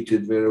not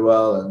treated very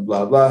well and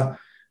blah, blah.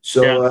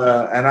 So,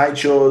 and I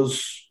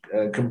chose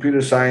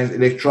computer science,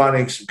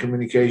 electronics,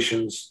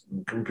 communications,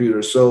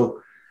 computers.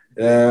 So,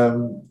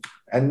 and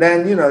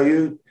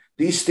then,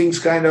 these things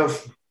kind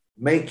of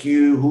make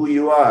you who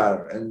you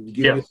are and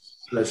give you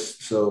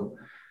interest. So,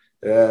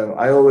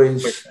 I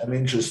always am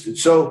interested.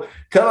 So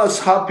tell us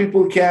how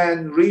people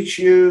can reach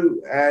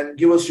you and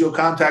give us your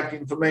contact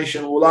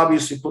information. We'll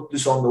obviously put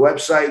this on the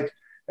website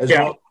as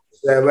well.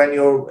 When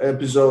your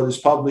episode is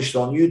published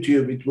on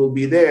YouTube, it will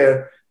be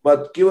there.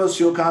 But give us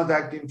your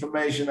contact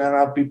information and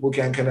how people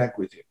can connect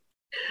with you.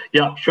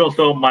 Yeah, sure.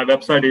 So my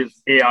website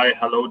is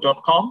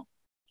aihello.com.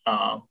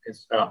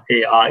 It's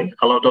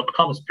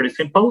aihello.com. It's pretty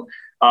simple.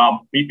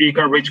 You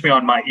can reach me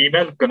on my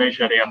email,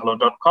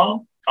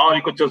 ganesh@aihello.com. Or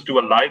you could just do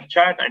a live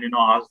chat and,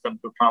 ask them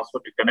to transfer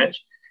to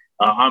Ganesh.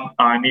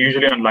 I'm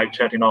usually on live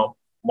chat,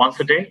 once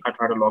a day. I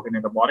try to log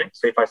in the morning.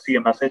 So if I see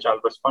a message,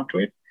 I'll respond to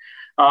it.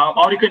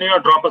 Or you can,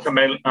 drop us a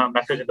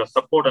message in the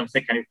support and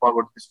say, can you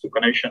forward this to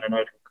Ganesh? And it'll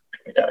come to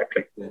me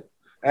directly. Yeah.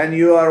 And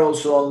you are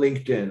also on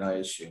LinkedIn, I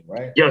assume,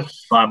 right?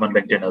 Yes, I'm on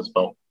LinkedIn as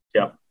well.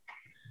 Yeah.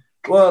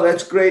 Well,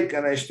 that's great,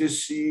 Ganesh.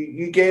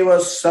 You gave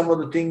us some of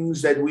the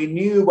things that we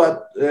knew,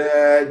 but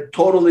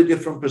totally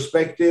different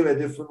perspective, a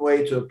different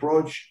way to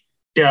approach.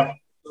 Yeah.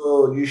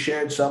 So you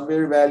shared some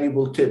very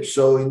valuable tips.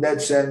 So in that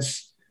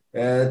sense,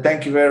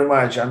 thank you very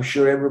much. I'm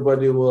sure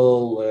everybody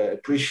will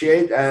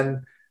appreciate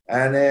and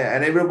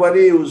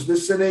everybody who's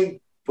listening,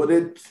 put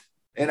it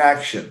in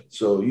action.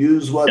 So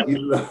use what you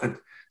learned.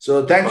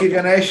 So thank you,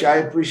 Ganesh. I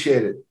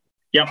appreciate it.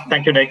 Yeah.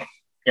 Thank you, Nick.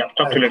 Yeah.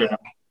 Talk to you later.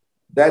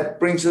 That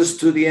brings us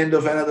to the end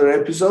of another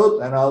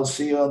episode, and I'll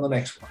see you on the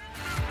next one.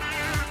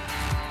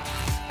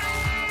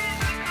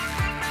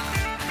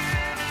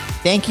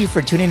 Thank you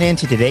for tuning in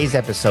to today's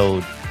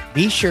episode.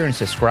 Be sure and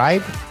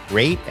subscribe,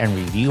 rate, and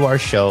review our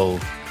show.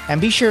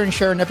 And be sure and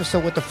share an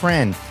episode with a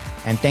friend.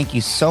 And thank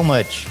you so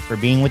much for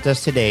being with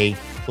us today.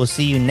 We'll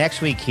see you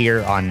next week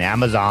here on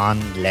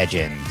Amazon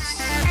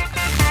Legends.